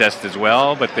death-obsessed as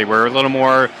well, but they were a little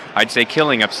more, I'd say,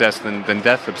 killing-obsessed than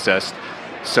death-obsessed.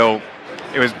 So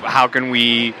it was, how can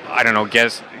we,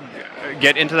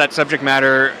 get into that subject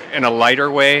matter in a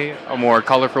lighter way, a more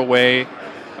colorful way,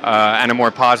 and a more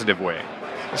positive way.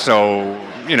 So,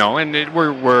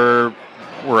 we're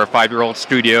a 5-year-old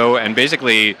studio, and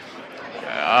basically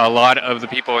a lot of the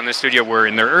people in the studio were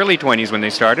in their early 20s when they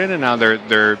started, and now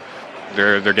they're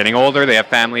getting older, they have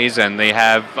families, and they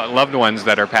have loved ones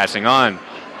that are passing on.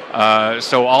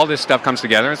 So all this stuff comes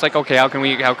together. It's like, okay, how can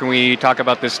we talk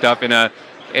about this stuff in a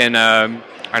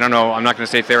I don't know, I'm not going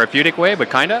to say therapeutic way, but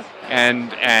kind of,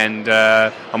 and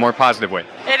a more positive way.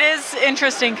 It is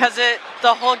interesting because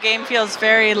the whole game feels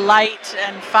very light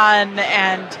and fun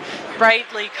and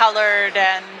brightly colored,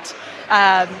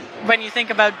 and when you think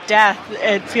about death,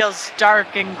 it feels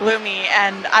dark and gloomy,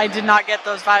 and I did not get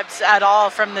those vibes at all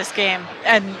from this game,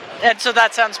 and so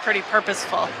that sounds pretty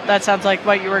purposeful. That sounds like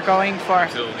what you were going for.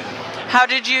 Absolutely. How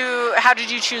did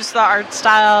you choose the art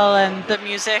style and the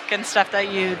music and stuff that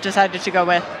you decided to go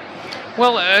with?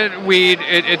 Well, I'm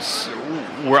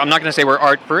not going to say we're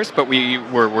art first, but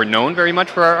we're known very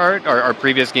much for our art. Our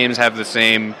previous games have the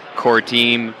same core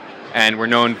team, and we're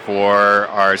known for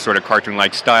our sort of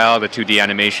cartoon-like style, the 2D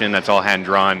animation that's all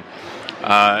hand-drawn.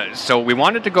 So we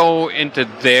wanted to go into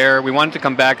there. We wanted to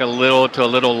come back a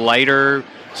little lighter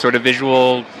sort of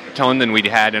visual tone than we'd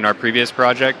had in our previous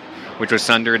project, which was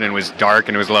Sundered and was dark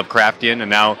and it was Lovecraftian, and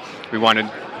now we wanted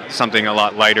something a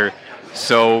lot lighter.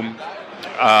 So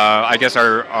I guess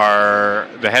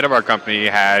the head of our company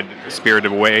had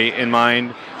Spirited Away in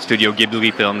mind, Studio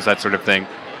Ghibli films, that sort of thing.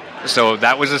 So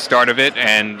that was the start of it,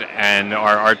 and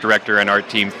our art director and art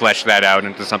team fleshed that out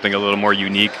into something a little more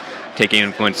unique, taking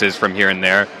influences from here and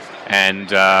there.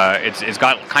 And it's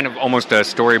got kind of almost a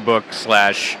storybook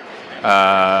 /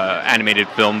 animated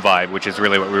film vibe, which is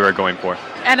really what we were going for.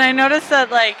 And I noticed that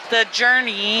the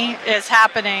journey is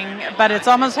happening, but it's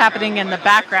almost happening in the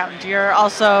background. You're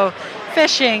also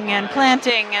fishing and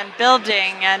planting and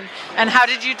building, and how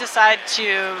did you decide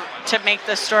to make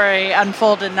the story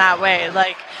unfold in that way?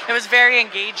 It was very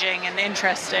engaging and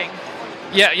interesting.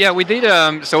 Yeah, we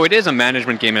did. So it is a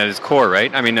management game at its core,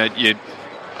 right? I mean, the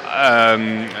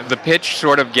pitch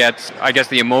sort of gets, I guess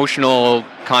the emotional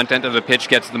content of the pitch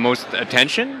gets the most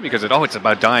attention because it's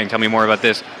about dying, tell me more about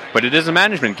this. But it is a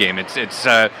management game. It's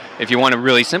if you want to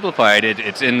really simplify it,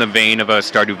 it's in the vein of a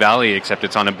Stardew Valley, except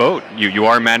it's on a boat. You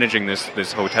are managing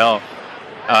this hotel.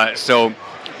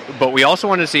 But we also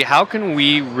wanted to see how can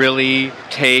we really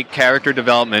take character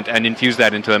development and infuse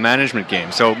that into a management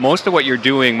game. So most of what you're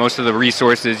doing, most of the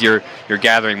resources you're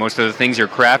gathering, most of the things you're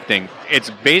crafting, it's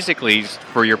basically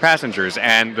for your passengers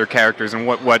and their characters and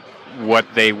what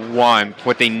they want,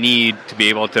 what they need to be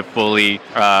able to fully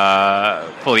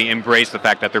embrace the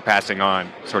fact that they're passing on,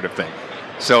 sort of thing.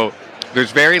 So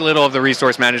there's very little of the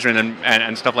resource management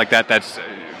and stuff like that that's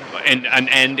an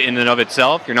end in and of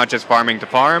itself. You're not just farming to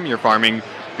farm, you're farming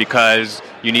because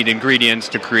you need ingredients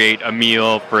to create a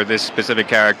meal for this specific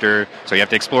character. So you have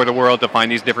to explore the world to find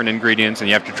these different ingredients, and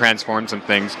you have to transform some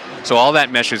things. So all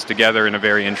that meshes together in a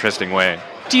very interesting way.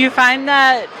 Do you find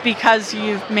that because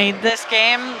you've made this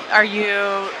game, are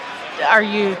you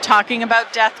talking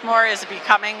about death more? Is it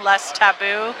becoming less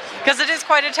taboo? Because it is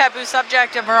quite a taboo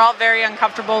subject, and we're all very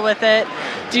uncomfortable with it.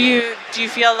 Do you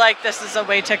feel like this is a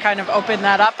way to kind of open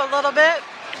that up a little bit?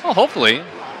 Well, hopefully.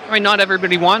 I mean, not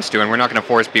everybody wants to, and we're not going to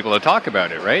force people to talk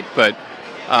about it, right? But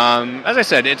as I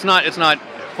said, it's not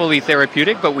fully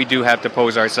therapeutic, but we do have to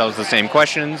pose ourselves the same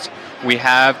questions. We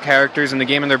have characters in the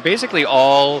game, and they're basically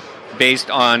all based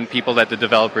on people that the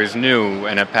developers knew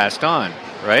and have passed on,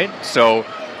 right? So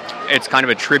it's kind of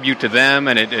a tribute to them,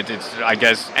 and it's I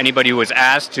guess anybody who was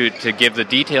asked to give the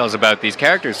details about these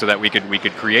characters so that we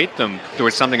could create them. There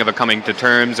was something of a coming to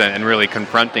terms and really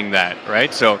confronting that,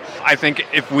 right? So I think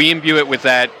if we imbue it with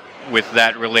that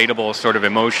relatable sort of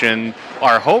emotion,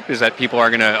 our hope is that people are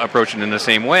going to approach it in the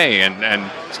same way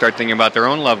and start thinking about their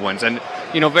own loved ones, and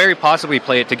very possibly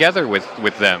play it together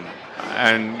with them.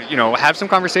 And have some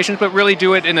conversations, but really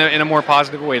do it in a more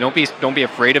positive way. Don't be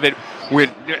afraid of it.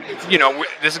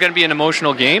 This is going to be an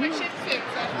emotional game,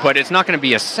 but it's not going to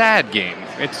be a sad game.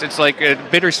 It's like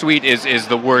bittersweet is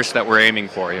the worst that we're aiming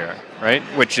for here, right?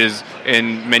 Which is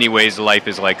in many ways life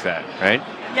is like that, right?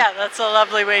 Yeah, that's a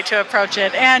lovely way to approach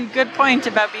it. And good point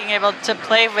about being able to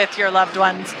play with your loved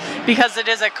ones, because it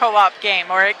is a co-op game,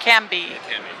 or it can be.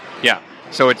 Yeah.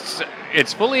 So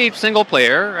it's fully single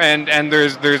player, and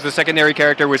there's the secondary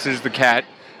character, which is the cat,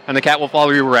 and the cat will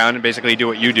follow you around and basically do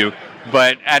what you do.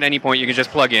 But at any point, you can just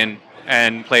plug in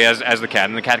and play as the cat,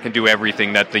 and the cat can do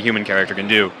everything that the human character can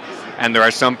do. And there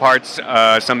are some parts,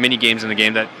 some mini games in the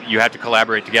game that you have to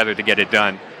collaborate together to get it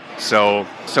done. So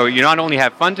you not only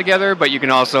have fun together, but you can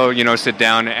also sit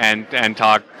down and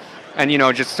talk, and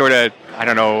just sort of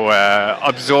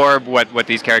absorb what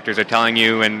these characters are telling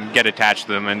you and get attached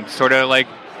to them and sort of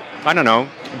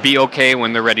be okay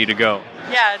when they're ready to go.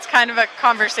 Yeah, it's kind of a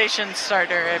conversation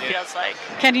starter, it feels like.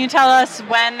 Can you tell us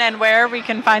when and where we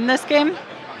can find this game?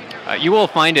 You will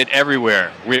find it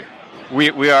everywhere.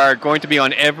 We are going to be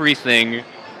on everything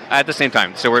at the same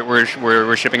time. So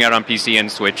we're shipping out on PC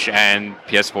and Switch and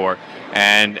PS4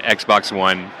 and Xbox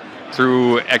One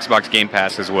through Xbox Game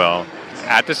Pass as well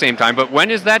at the same time. But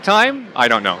when is that time? I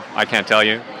don't know. I can't tell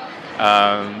you.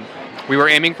 We were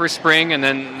aiming for spring, and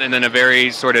then a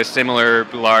very sort of similar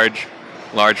large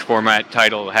format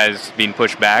title has been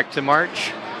pushed back to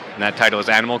March, and that title is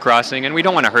Animal Crossing. And we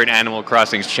don't want to hurt Animal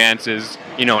Crossing's chances.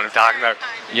 You know what I'm talking about?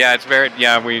 Yeah,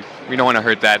 we don't want to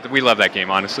hurt that. We love that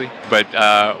game, honestly, but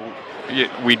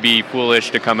we'd be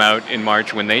foolish to come out in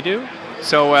March when they do.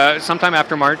 So sometime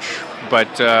after March,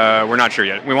 but we're not sure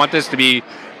yet. We want this to be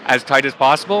as tight as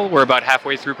possible. We're about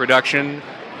halfway through production.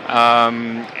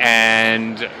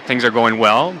 And things are going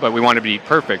well, but we want to be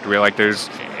perfect. We're like,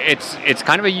 it's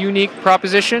kind of a unique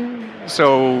proposition.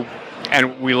 So,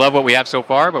 and we love what we have so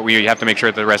far, but we have to make sure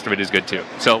that the rest of it is good too.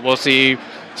 So we'll see.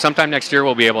 Sometime next year,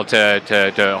 we'll be able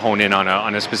to hone in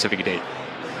on a specific date.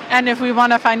 And if we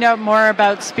want to find out more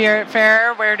about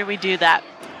Spiritfarer, where do we do that?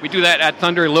 We do that at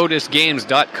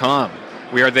thunderlotusgames.com.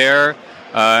 We are there.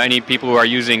 Any people who are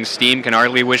using Steam can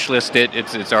already wishlist it.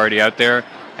 It's already out there.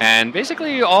 And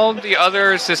basically all the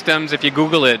other systems, if you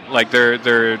Google it, they're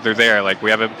there. Like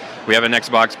we have an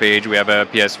Xbox page, we have a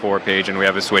PS4 page, and we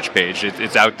have a Switch page.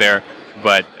 It's out there,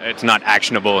 but it's not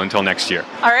actionable until next year.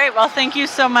 All right. Well, thank you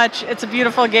so much. It's a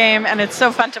beautiful game, and it's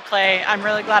so fun to play. I'm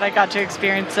really glad I got to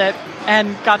experience it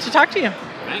and got to talk to you.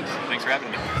 Thanks for having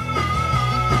me.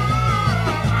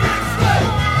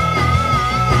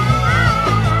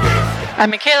 I'm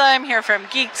Michaela. I'm here from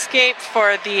Geekscape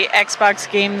for the Xbox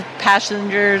Game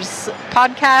Passengers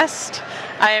podcast.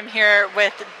 I am here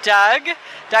with Doug.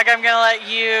 Doug, I'm going to let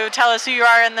you tell us who you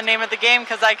are and the name of the game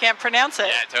because I can't pronounce it.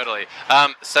 Yeah, totally.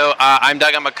 I'm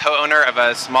Doug. I'm a co-owner of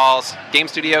a small game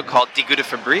studio called Die Gute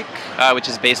Fabrik, which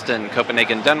is based in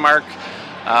Copenhagen, Denmark.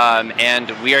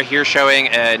 And we are here showing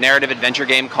a narrative adventure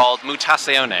game called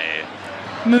Mutazione.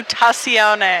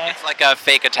 Mutazione. It's like a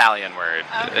fake Italian word.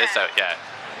 Okay. So, yeah.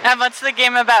 And what's the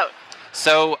game about?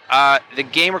 So the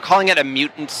game, we're calling it a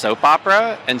mutant soap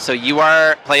opera, and so you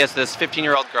play as this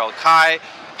 15-year-old girl, Kai.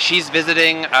 She's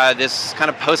visiting this kind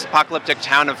of post-apocalyptic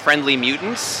town of friendly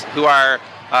mutants who are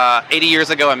 80 years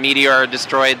ago a meteor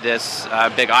destroyed this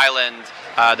big island.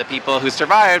 The people who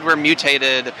survived were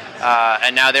mutated,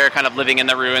 and now they're kind of living in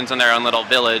the ruins in their own little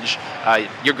village.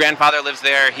 Your grandfather lives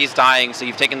there. He's dying, so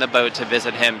you've taken the boat to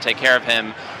visit him, take care of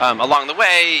him. Along the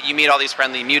way, you meet all these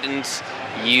friendly mutants.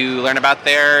 You learn about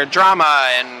their drama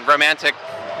and romantic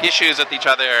issues with each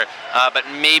other, but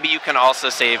maybe you can also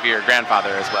save your grandfather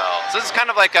as well. So this is kind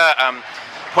of like a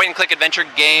point-and-click adventure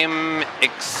game,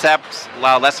 except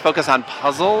less focus on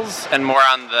puzzles and more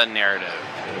on the narrative.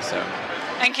 So.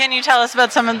 And can you tell us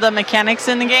about some of the mechanics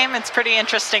in the game? It's pretty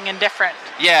interesting and different.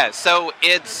 Yeah, so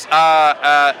it's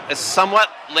a somewhat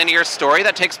linear story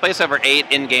that takes place over 8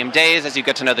 in-game days as you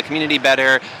get to know the community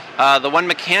better. The one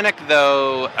mechanic,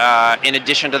 though, in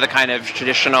addition to the kind of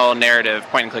traditional narrative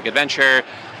point-and-click adventure,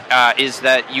 is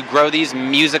that you grow these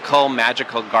musical,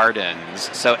 magical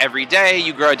gardens. So every day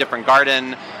you grow a different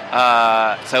garden.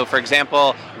 So, for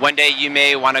example, one day you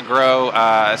may want to grow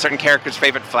a certain character's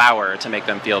favorite flower to make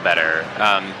them feel better.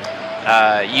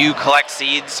 You collect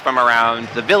seeds from around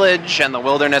the village and the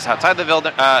wilderness outside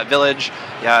the village.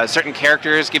 Certain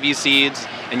characters give you seeds,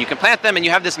 and you can plant them, and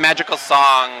you have this magical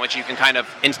song which you can kind of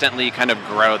instantly kind of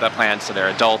grow the plants to their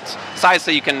adult size,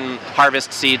 so you can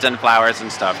harvest seeds and flowers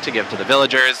and stuff to give to the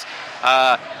villagers.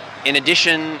 In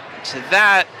addition to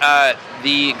that,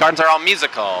 the gardens are all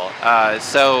musical.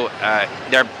 So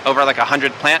there are over like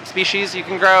 100 plant species you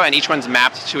can grow, and each one's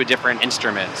mapped to a different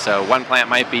instrument. So one plant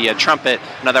might be a trumpet,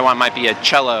 another one might be a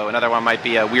cello, another one might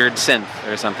be a weird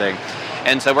synth or something.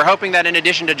 And so we're hoping that in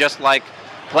addition to just like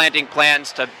planting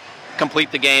plants to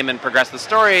complete the game and progress the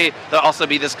story, there'll also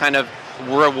be this kind of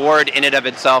reward in and of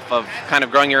itself of kind of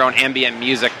growing your own ambient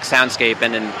music soundscape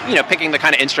and picking the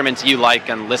kind of instruments you like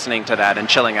and listening to that and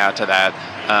chilling out to that.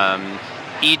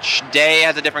 Each day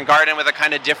has a different garden with a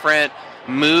kind of different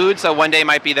mood. So one day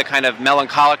might be the kind of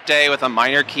melancholic day with a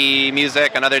minor key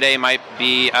music. Another day might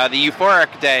be the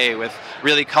euphoric day with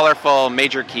really colorful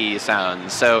major key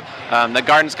sounds. So the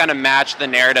gardens kind of match the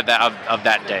narrative of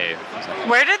that day.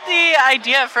 Where did the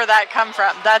idea for that come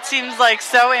from? That seems like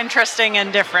so interesting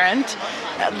and different.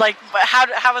 Like,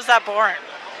 how was that born?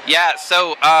 Yeah,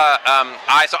 so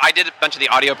I did a bunch of the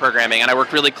audio programming, and I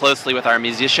worked really closely with our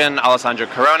musician, Alessandro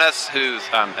Coronas, who's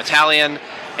Italian,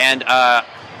 and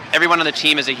everyone on the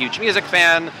team is a huge music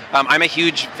fan. I'm a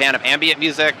huge fan of ambient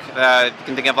music. You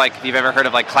can think of like, if you've ever heard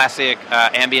of like classic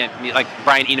ambient, like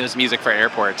Brian Eno's music for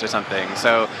airports or something.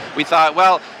 So we thought,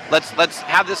 well, let's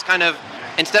have this kind of,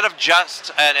 instead of just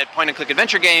a point-and-click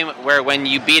adventure game where when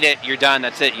you beat it, you're done,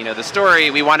 that's it, the story,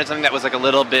 we wanted something that was like a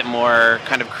little bit more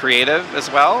kind of creative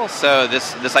as well. So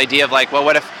this idea of like, well,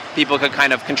 what if people could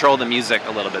kind of control the music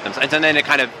a little bit themselves? And then it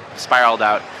kind of spiraled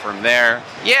out from there.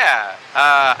 Yeah,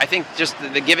 I think just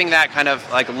giving that kind of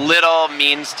like little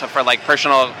means for like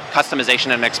personal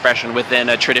customization and expression within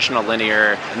a traditional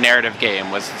linear narrative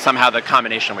game was somehow the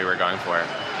combination we were going for.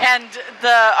 And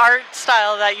the art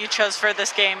style that you chose for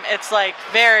this game, it's like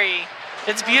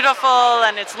it's beautiful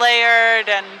and it's layered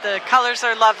and the colors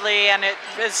are lovely and it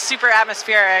is super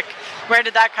atmospheric. Where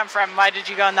did that come from? Why did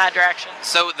you go in that direction?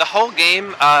 So the whole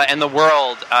game and the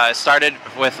world started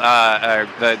with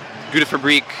the Gouda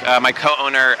Fabrique, my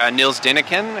co-owner Nils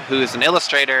Diniken, who's an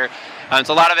illustrator.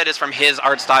 So a lot of it is from his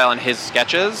art style and his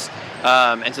sketches.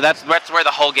 And so that's where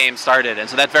the whole game started. And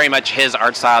so that's very much his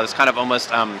art style. It's kind of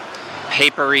almost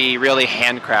papery, really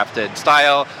handcrafted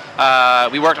style.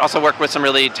 We also worked with some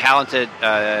really talented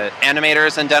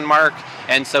animators in Denmark,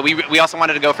 and so we also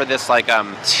wanted to go for this like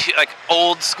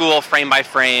old school frame by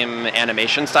frame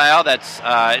animation style that's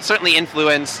certainly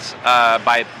influenced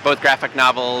by both graphic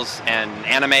novels and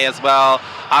anime as well.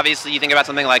 Obviously, you think about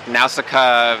something like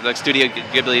Nausicaa, like Studio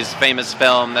Ghibli's famous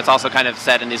film, that's also kind of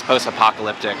set in these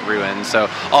post-apocalyptic ruins. So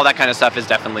all that kind of stuff is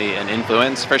definitely an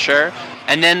influence for sure.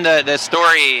 And then the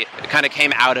story kind of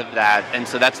came out of that, and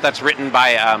so that's written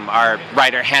by our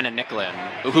writer Hannah Nicklin,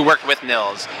 who worked with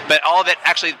Nils. But all of it,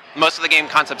 actually, most of the game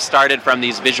concept started from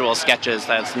these visual sketches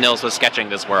that Nils was sketching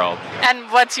this world.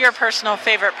 And what's your personal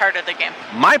favorite part of the game?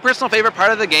 My personal favorite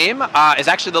part of the game is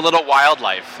actually the little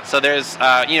wildlife. So there's,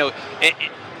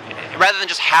 rather than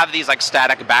just have these like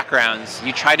static backgrounds,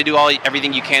 you try to do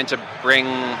everything you can to bring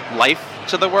life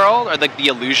to the world, or like the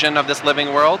illusion of this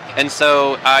living world. And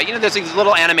so there's these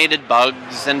little animated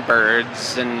bugs and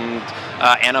birds and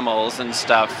animals and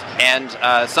stuff, and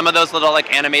some of those little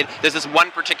like animated, there's this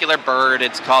one particular bird,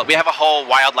 we have a whole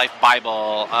wildlife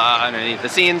bible underneath the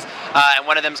scenes, and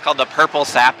one of them is called the purple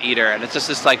sap eater, and it's just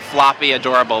this like floppy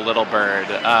adorable little bird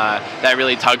that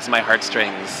really tugs my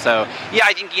heartstrings. So yeah,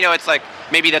 I think it's like,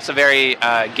 maybe that's a very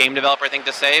game developer thing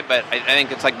to say, but I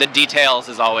think it's like the details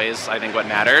is always, I think, what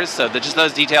matters. So just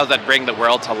those details that bring the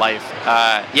world to life.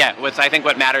 What's I think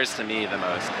what matters to me the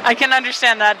most. I can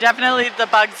understand that. Definitely the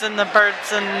bugs and the birds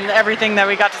and everything that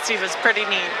we got to see was pretty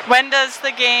neat. When does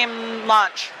the game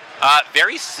launch?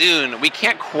 Very soon. We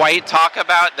can't quite talk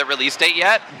about the release date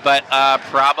yet, but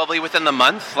probably within the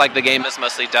month. Like the game is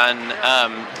mostly done.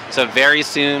 So very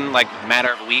soon, like a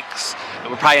matter of weeks.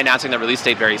 We're probably announcing the release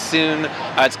date very soon.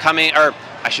 It's coming, or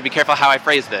I should be careful how I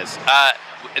phrase this.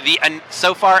 The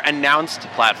so far announced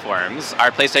platforms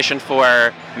are PlayStation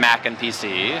 4, Mac, and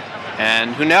PC.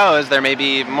 And who knows, there may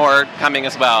be more coming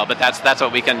as well, but that's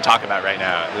what we can talk about right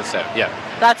now. So, yeah.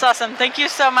 That's awesome. Thank you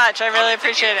so much. I really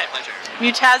appreciate it. Pleasure.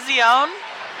 Mutazione?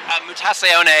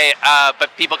 Mutazione, but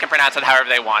people can pronounce it however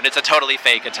they want. It's a totally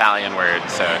fake Italian word,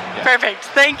 so... Yeah. Perfect.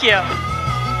 Thank you.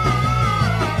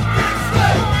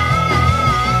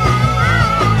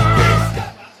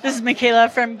 This is Michaela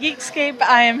from Geekscape.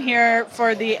 I am here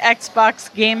for the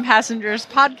Xbox Game Passengers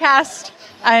podcast.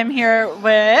 I am here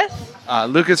with...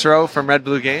 Lucas Rowe from Red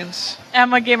Blue Games.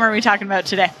 And what game are we talking about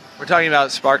today? We're talking about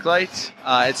Sparklight.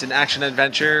 It's an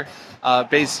action-adventure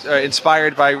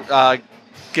inspired by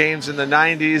games in the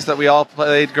 90s that we all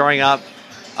played growing up,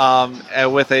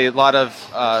 and with a lot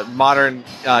of modern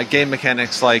game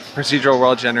mechanics like procedural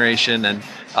world generation and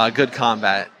good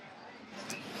combat.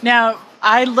 Now,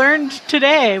 I learned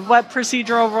today what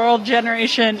procedural world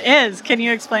generation is. Can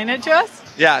you explain it to us?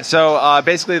 Yeah, so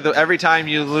basically every time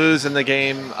you lose in the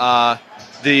game,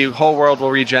 the whole world will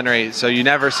regenerate, so you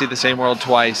never see the same world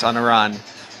twice on a run.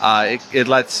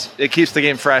 It keeps the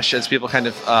game fresh as people kind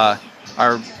of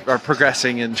are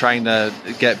progressing and trying to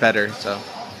get better. So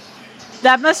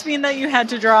that must mean that you had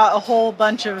to draw a whole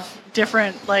bunch of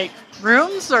different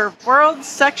rooms or worlds,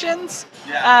 sections.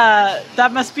 Yeah.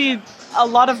 That must be a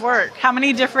lot of work. How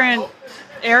many different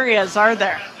areas are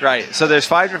there? Right. So there's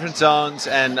 5 different zones,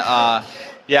 and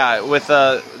with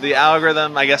the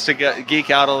algorithm, I guess to geek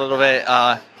out a little bit,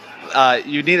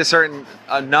 you need a certain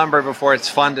number before it's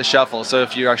fun to shuffle. So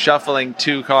if you are shuffling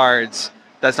 2 cards,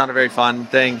 that's not a very fun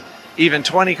thing. Even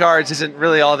 20 cards isn't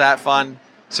really all that fun.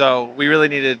 So we really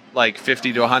needed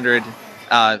 50 to 100,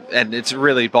 and it's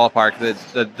really ballpark.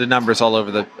 The numbers all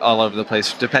over the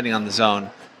place, depending on the zone.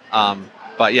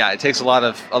 But yeah, it takes a lot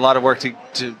of work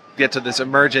to get to this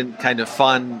emergent kind of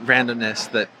fun randomness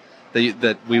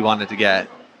that we wanted to get.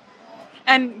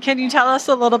 And can you tell us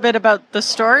a little bit about the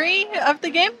story of the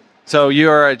game? So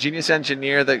you are a genius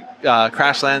engineer that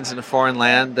crash lands in a foreign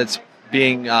land that's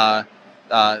being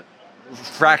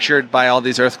fractured by all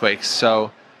these earthquakes.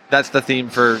 So that's the theme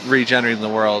for regenerating the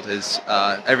world is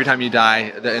every time you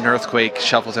die, an earthquake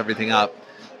shuffles everything up.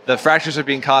 The fractures are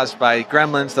being caused by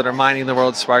gremlins that are mining the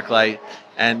world's Sparklight.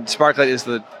 And Sparklight is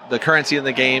the currency in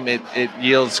the game. It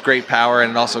yields great power,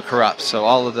 and it also corrupts. So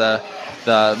all of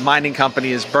the mining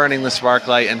company is burning the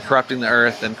Sparklight and corrupting the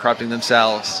earth and corrupting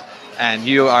themselves. And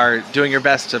you are doing your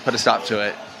best to put a stop to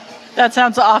it. That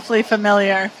sounds awfully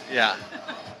familiar. Yeah.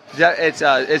 Yeah, it's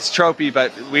tropey,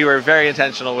 but we were very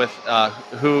intentional with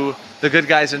who the good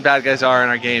guys and bad guys are in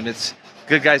our game. It's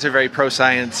good guys are very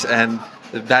pro-science, and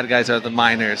the bad guys are the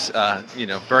miners,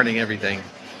 burning everything.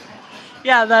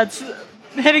 Yeah, that's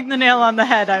hitting the nail on the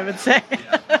head, I would say.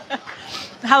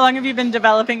 How long have you been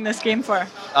developing this game for?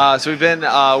 So we've been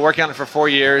working on it for 4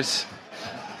 years.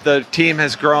 The team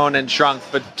has grown and shrunk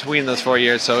between those 4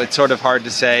 years, so it's sort of hard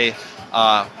to say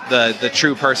the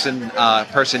true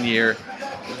person year.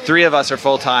 3 of us are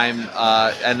full-time,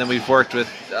 and then we've worked with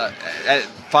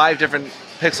 5 different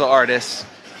pixel artists.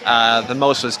 The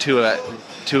most was 2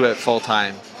 at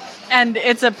full-time. And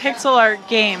it's a pixel art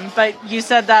game, but you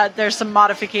said that there's some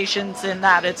modifications in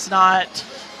that. It's not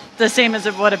the same as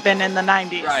it would have been in the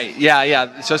 90s. Right,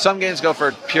 yeah. So some games go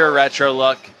for pure retro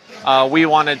look.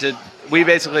 We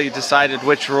basically decided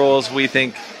which rules we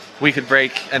think we could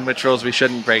break and which rules we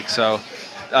shouldn't break. So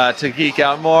to geek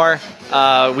out more,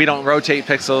 we don't rotate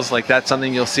pixels. That's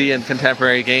something you'll see in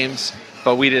contemporary games,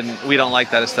 but we don't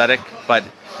like that aesthetic, but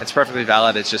it's perfectly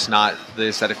valid. It's just not the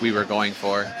aesthetic we were going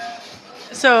for.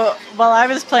 So while I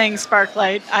was playing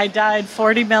Sparklight, I died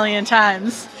 40 million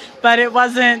times, but it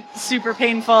wasn't super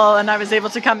painful, and I was able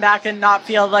to come back and not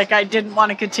feel like I didn't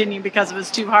want to continue because it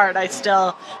was too hard. I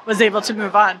still was able to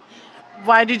move on.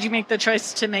 Why did you make the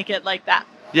choice to make it like that?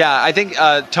 Yeah, I think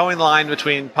towing the line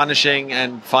between punishing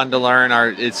and fun to learn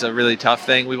it's a really tough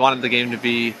thing. We wanted the game to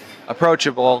be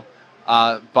approachable,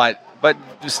 but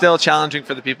still challenging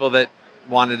for the people that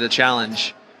wanted a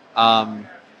challenge.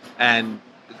 And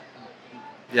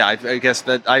yeah, I guess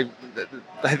that I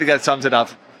think that sums it up.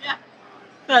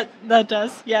 Yeah, that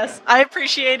does. Yes, I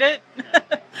appreciate it.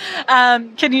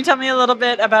 Can you tell me a little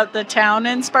bit about the town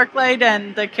in Sparklight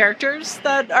and the characters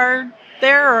that are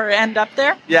there or end up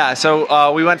there? Yeah,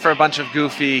 so we went for a bunch of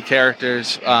goofy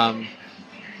characters. Our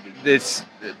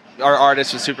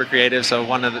artist was super creative, so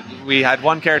we had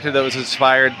one character that was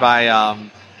inspired by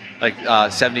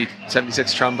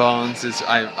 76 trombones.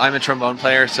 I'm a trombone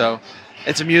player, so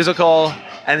it's a musical,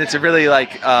 and it's a really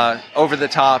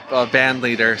over-the-top band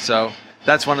leader, so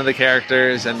that's one of the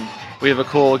characters, and we have a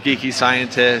cool geeky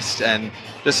scientist, and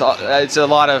it's a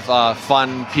lot of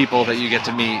fun people that you get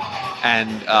to meet,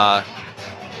 and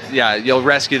you'll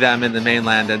rescue them in the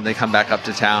mainland, and they come back up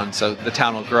to town, so the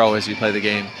town will grow as you play the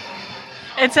game.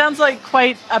 It sounds like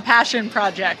quite a passion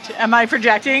project. Am I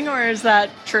projecting, or is that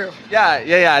true? Yeah,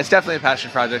 it's definitely a passion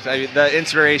project. The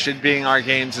inspiration being our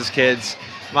games as kids.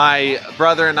 My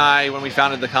brother and I, when we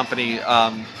founded the company,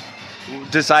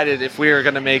 decided if we were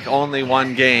going to make only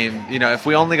one game, if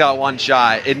we only got one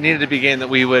shot, it needed to be a game that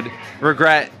we would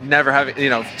regret never having.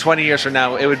 20 years from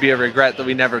now, it would be a regret that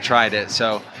we never tried it.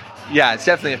 So, yeah, it's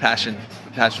definitely a passion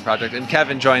project. And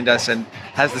Kevin joined us and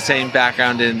has the same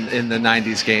background in the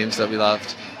 90s games that we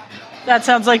loved. That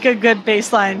sounds like a good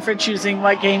baseline for choosing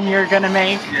what game you're going to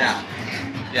make.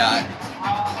 Yeah,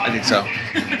 I think so.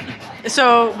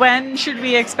 So when should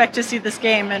we expect to see this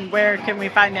game, and where can we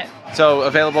find it? So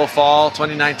available fall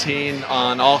 2019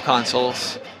 on all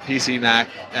consoles, PC, Mac,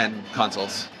 and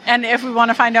consoles. And if we want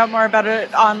to find out more about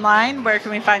it online, where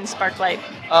can we find Sparklight?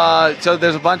 So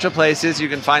there's a bunch of places you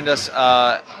can find us.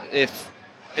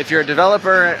 If you're a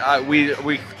developer,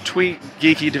 we tweet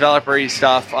geeky developer-y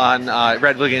stuff on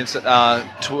Red Blue Games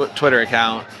Twitter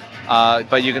account.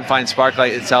 But you can find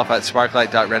Sparklight itself at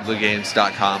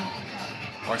sparklight.redbluegames.com.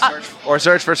 Or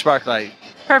search for Sparklight.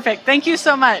 Perfect. Thank you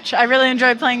so much. I really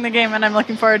enjoyed playing the game, and I'm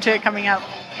looking forward to it coming out.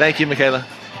 Thank you, Michaela.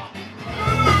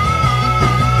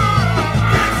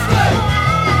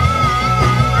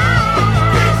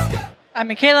 I'm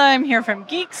Michaela. I'm here from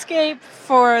Geekscape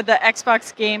for the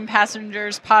Xbox Game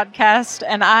Passengers podcast,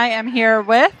 and I am here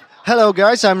with... Hello,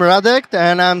 guys. I'm Radek,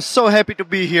 and I'm so happy to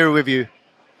be here with you.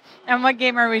 And what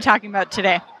game are we talking about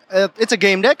today? It's a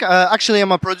game deck. Actually,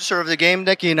 I'm a producer of the game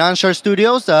deck in Anshar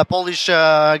Studios, a Polish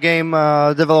game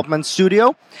development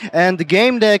studio. And the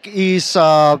game deck is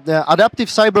the adaptive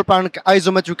cyberpunk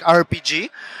isometric RPG.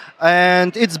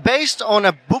 And it's based on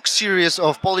a book series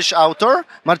of Polish author,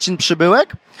 Marcin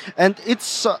Przybyłek. And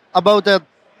it's about a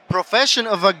profession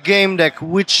of a game deck,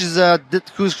 which is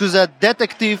who's a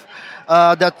detective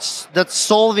that's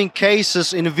solving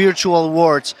cases in virtual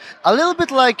worlds. A little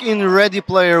bit like in Ready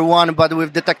Player One, but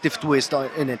with detective twist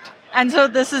in it. And so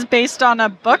this is based on a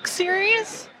book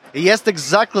series? Yes,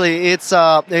 exactly. It's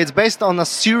based on a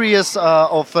series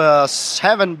of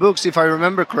 7 books, if I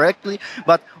remember correctly.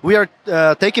 But we are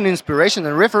taking inspiration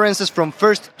and references from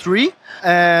first 3.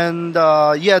 And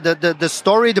the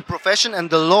story, the profession, and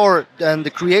the lore, and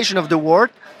the creation of the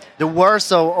world, the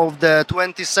Warsaw of the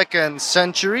 22nd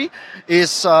century,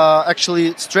 is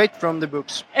actually straight from the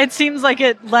books. It seems like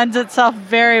it lends itself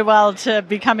very well to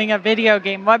becoming a video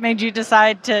game. What made you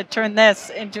decide to turn this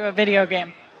into a video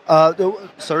game?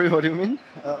 Sorry, what do you mean?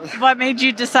 What made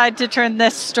you decide to turn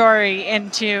this story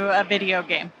into a video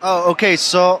game? Oh, okay.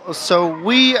 So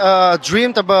we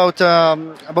dreamed about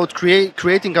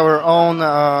creating our own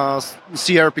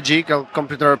CRPG,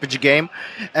 computer RPG game,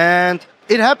 and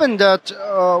it happened that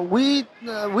we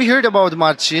heard about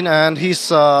Marcin and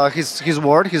his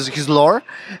word, his lore,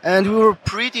 and we were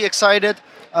pretty excited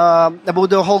about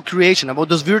the whole creation, about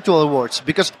those virtual worlds,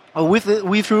 because we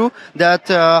thought that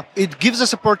it gives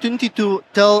us opportunity to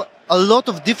tell a lot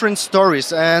of different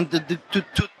stories and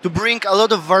to bring a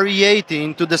lot of variety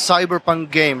into the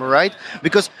cyberpunk game, right?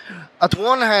 Because at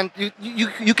one hand,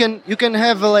 you can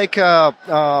have like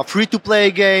a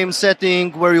free-to-play game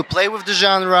setting where you play with the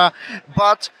genre,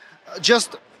 but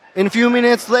just in a few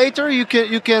minutes later, you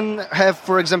can have,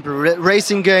 for example,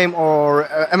 racing game or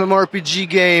MMORPG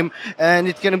game, and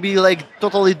it can be like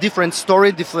totally different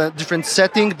story, different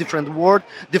setting, different world,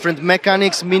 different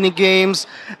mechanics, mini games,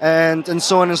 and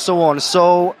so on and so on.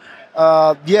 So.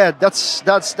 That's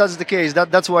the case.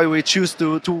 That's why we choose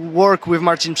to work with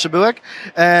Marcin Przybyłek,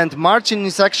 and Marcin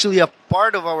is actually a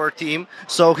part of our team.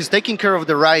 So he's taking care of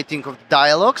the writing of the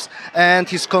dialogues, and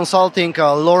he's consulting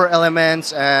lore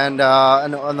elements and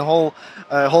the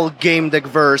whole game deck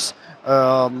verse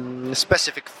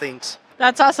specific things.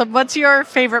 That's awesome. What's your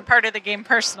favorite part of the game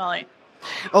personally?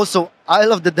 Also, I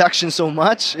love deduction so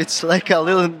much. It's like a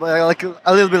little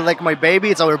bit like my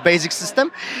baby. It's our basic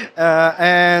system,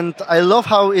 and I love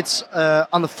how it's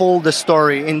unfold the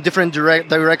story in different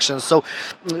directions. So,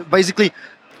 basically,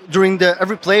 during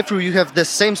every playthrough, you have the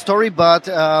same story, but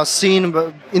seen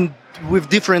with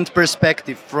different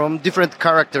perspective from different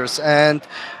characters and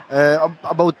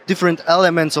about different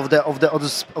elements of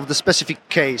the specific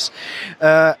case.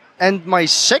 And my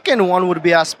second one would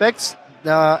be aspects.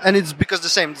 And it's because the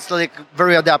same, it's like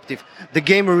very adaptive. The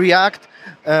game react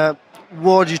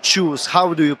what you choose,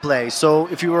 how do you play. So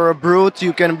if you are a brute,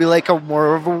 you can be like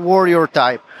more of a warrior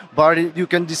type, but you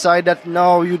can decide that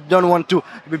no, you don't want to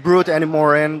be brute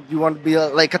anymore and you want to be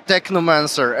like a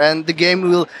technomancer, and the game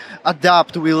will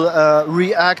adapt, will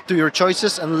react to your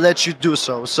choices and let you do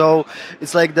so. So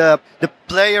it's like the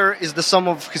player is the sum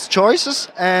of his choices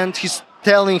and he's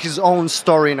telling his own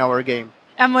story in our game.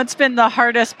 And what's been the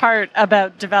hardest part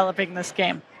about developing this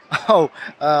game?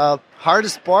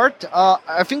 Hardest part?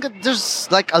 I think there's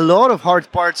like a lot of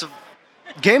hard parts of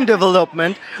game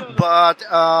development, but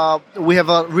we have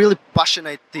a really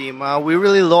passionate team. We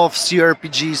really love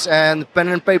CRPGs and pen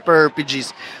and paper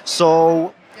RPGs.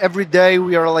 So every day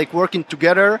we are like working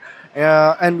together,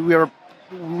 and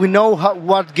we know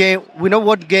what game we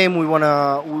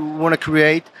wanna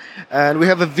create, and we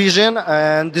have a vision,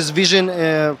 and this vision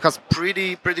has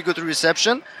pretty good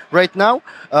reception right now.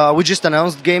 We just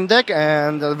announced Game Deck,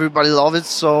 and everybody loves it.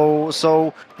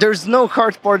 So there's no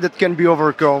hard part that can be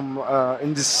overcome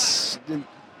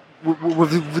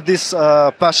with this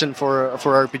passion for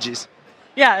RPGs.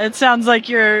 Yeah, it sounds like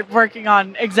you're working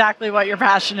on exactly what you're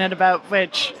passionate about,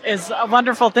 which is a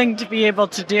wonderful thing to be able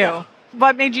to do.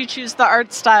 What made you choose the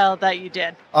art style that you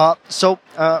did? For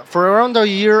around a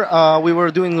year, we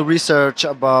were doing research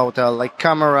about like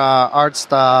camera, art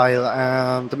style,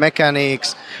 and the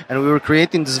mechanics, and we were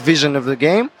creating this vision of the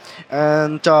game.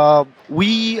 And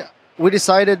we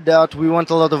decided that we want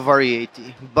a lot of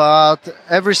variety, but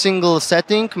every single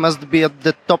setting must be at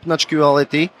the top-notch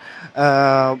quality.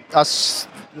 As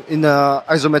in an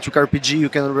isometric RPG, you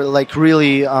can really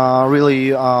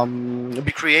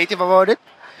be creative about it.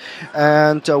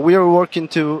 And we are working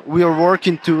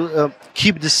to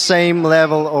keep the same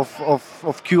level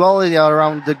of quality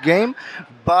around the game,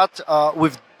 but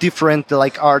with different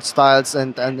like art styles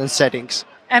and settings.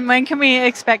 And when can we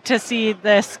expect to see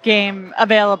this game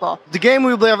available? The game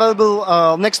will be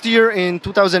available next year in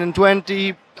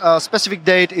 2020. Specific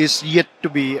date is yet to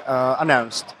be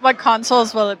announced. What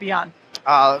consoles will it be on?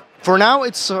 For now,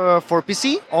 it's for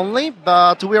PC only,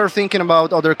 but we are thinking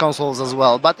about other consoles as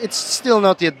well. But it's still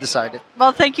not yet decided.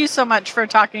 Well, thank you so much for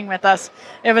talking with us.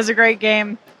 It was a great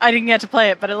game. I didn't get to play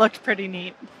it, but it looked pretty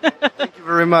neat. Thank you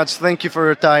very much. Thank you for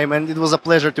your time, and it was a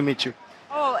pleasure to meet you.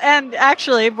 Oh, and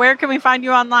actually, where can we find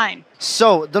you online?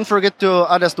 So, don't forget to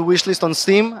add us to wishlist on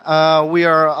Steam. We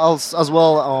are as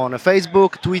well on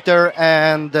Facebook, Twitter,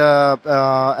 and the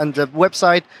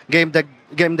website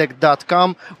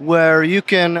GameDeck.com, where you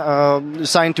can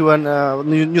sign to a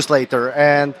newsletter,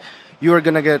 and you are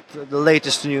going to get the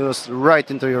latest news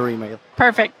right into your email.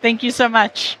 Perfect. Thank you so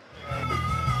much.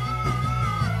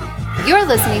 You're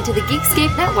listening to the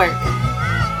Geekscape Network.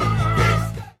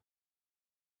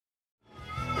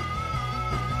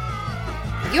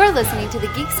 You're listening to the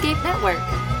Geekscape Network.